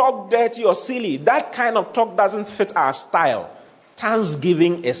 Don't talk dirty or silly. That kind of talk doesn't fit our style.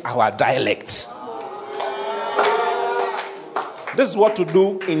 Thanksgiving is our dialect. This is what to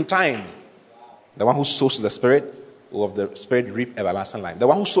do in time. The one who sows to the Spirit will of the Spirit reap everlasting life. The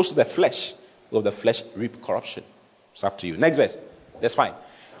one who sows to the flesh will of the flesh reap corruption. It's up to you. Next verse. That's fine.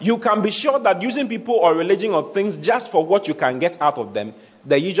 You can be sure that using people or religion or things just for what you can get out of them,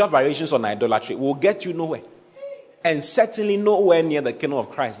 the usual variations on idolatry, will get you nowhere. And certainly nowhere near the kingdom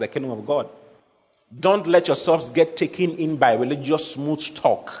of Christ, the kingdom of God. Don't let yourselves get taken in by religious smooth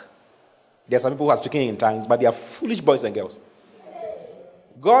talk. There are some people who are speaking in tongues, but they are foolish boys and girls.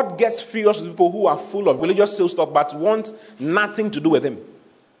 God gets furious with people who are full of religious sales talk but want nothing to do with Him.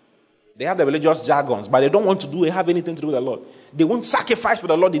 They have the religious jargons, but they don't want to have anything to do with the Lord. They won't sacrifice for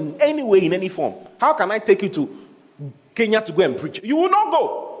the Lord in any way, in any form. How can I take you to Kenya to go and preach? You will not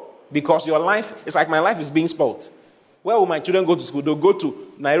go. Because your life, it's like my life is being spoiled. Where will my children go to school? They'll go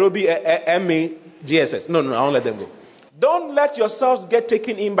to Nairobi MA GSS. No, I won't let them go. Don't let yourselves get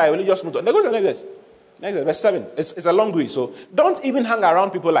taken in by religious movement. Now go to the next verse. Next verse, verse 7. It's a long read, so don't even hang around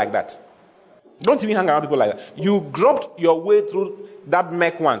people like that. Don't even hang around people like that. You groped your way through that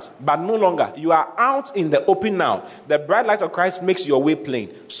mech once, but no longer. You are out in the open now. The bright light of Christ makes your way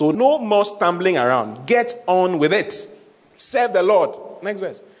plain. So no more stumbling around. Get on with it. Serve the Lord. Next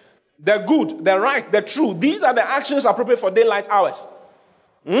verse. The good, the right, the true. These are the actions appropriate for daylight hours.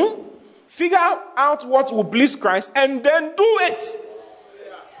 Figure out what will please Christ and then do it.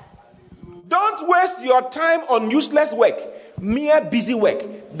 Don't waste your time on useless work, mere busy work,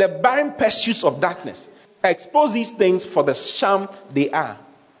 the barren pursuits of darkness. Expose these things for the sham they are.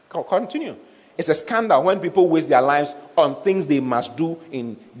 Continue. It's a scandal when people waste their lives on things they must do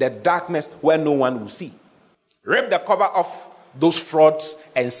in the darkness where no one will see. Rip the cover off those frauds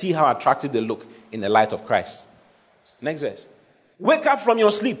and see how attractive they look in the light of Christ. Next verse. Wake up from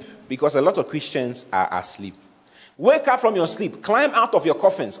your sleep, because a lot of Christians are asleep. Wake up from your sleep. Climb out of your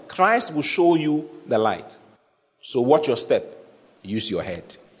coffins. Christ will show you the light. So watch your step. Use your head.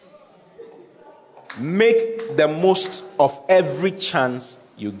 Make the most of every chance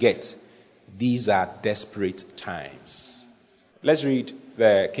you get. These are desperate times. Let's read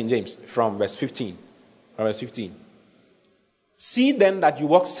the King James from verse 15. From verse 15. See then that you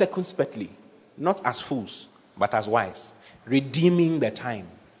walk circumspectly, not as fools, but as wise, redeeming the time,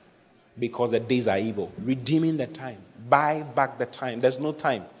 because the days are evil. Redeeming the time. Buy back the time. There's no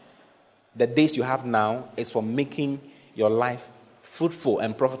time. The days you have now is for making your life fruitful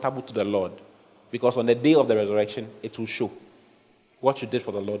and profitable to the Lord. Because on the day of the resurrection, it will show. What you did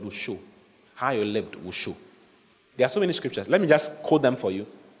for the Lord will show. How you lived will show. There are so many scriptures. Let me just quote them for you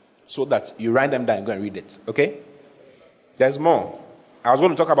so that you write them down and go and read it. Okay? There's more. I was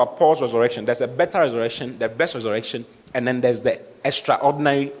going to talk about Paul's resurrection. There's a better resurrection, the best resurrection, and then there's the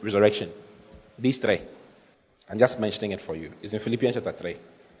extraordinary resurrection. These three. I'm just mentioning it for you. It's in Philippians chapter 3,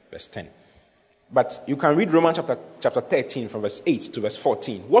 verse 10. But you can read Romans chapter 13 from verse 8 to verse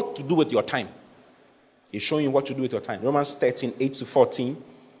 14. What to do with your time. He's showing you what to do with your time. Romans 13, 8 to 14.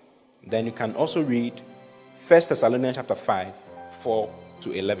 Then you can also read 1 Thessalonians chapter 5, 4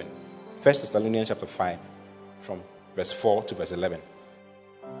 to 11. 1 Thessalonians chapter 5 from verse 4 to verse 11.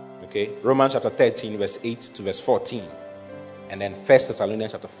 Okay? Romans chapter 13, verse 8 to verse 14. And then 1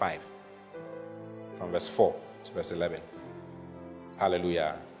 Thessalonians chapter 5 from verse 4 to verse 11.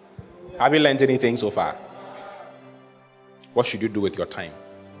 Hallelujah. Have you learned anything so far? What should you do with your time?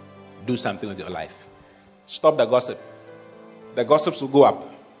 Do something with your life. Stop the gossip. The gossips will go up.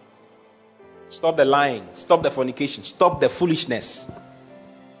 Stop the lying. Stop the fornication. Stop the foolishness.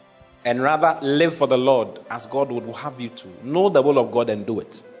 And rather live for the Lord as God would have you to. Know the will of God and do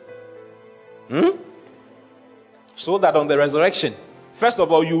it. So that on the resurrection, first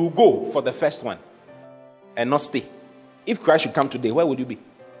of all, you will go for the first one and not stay. If Christ should come today, where would you be?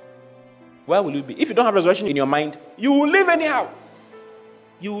 Where will you be? If you don't have resurrection in your mind, you will live anyhow.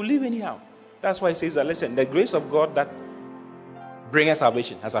 You will live anyhow. That's why it says that, listen, the grace of God that bringeth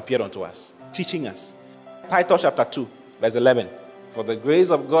salvation has appeared unto us, teaching us. Titus chapter 2, verse 11. For the grace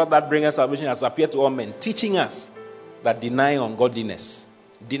of God that bringeth salvation has appeared to all men, teaching us that denying ungodliness.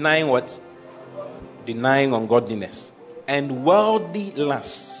 Denying what? Denying ungodliness. And worldly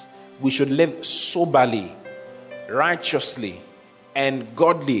lusts, we should live soberly, righteously, and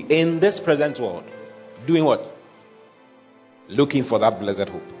godly in this present world. Doing what? Looking for that blessed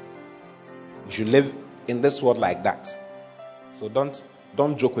hope. You should live in this world like that. So don't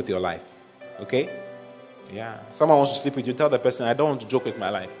joke with your life. Okay? Yeah. Someone wants to sleep with you, tell the person, I don't want to joke with my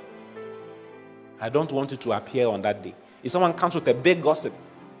life. I don't want it to appear on that day. If someone comes with a big gossip,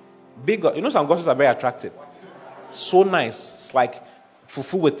 you know some gossips are very attractive. So nice. It's like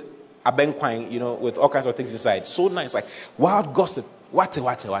fufu with abenkwine, with all kinds of things inside. So nice, like wild gossip. What?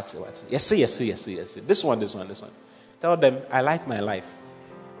 Yes. This one. Tell them, I like my life.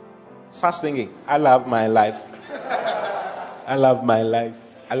 Start singing, I love my life. I love my life.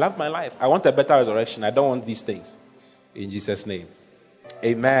 I love my life. I want a better resurrection. I don't want these things. In Jesus' name.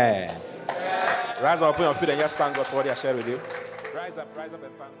 Amen. Rise up, open your feet and just thank God for what I shared with you. Rise up and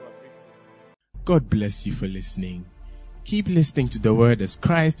thank God. God bless you for listening. Keep listening to the word as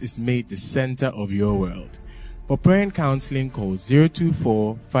Christ is made the center of your world. For prayer and counseling, call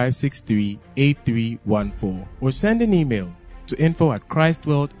 024-563-8314 or send an email to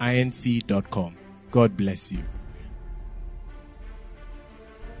info@christworldinc.com. God bless you.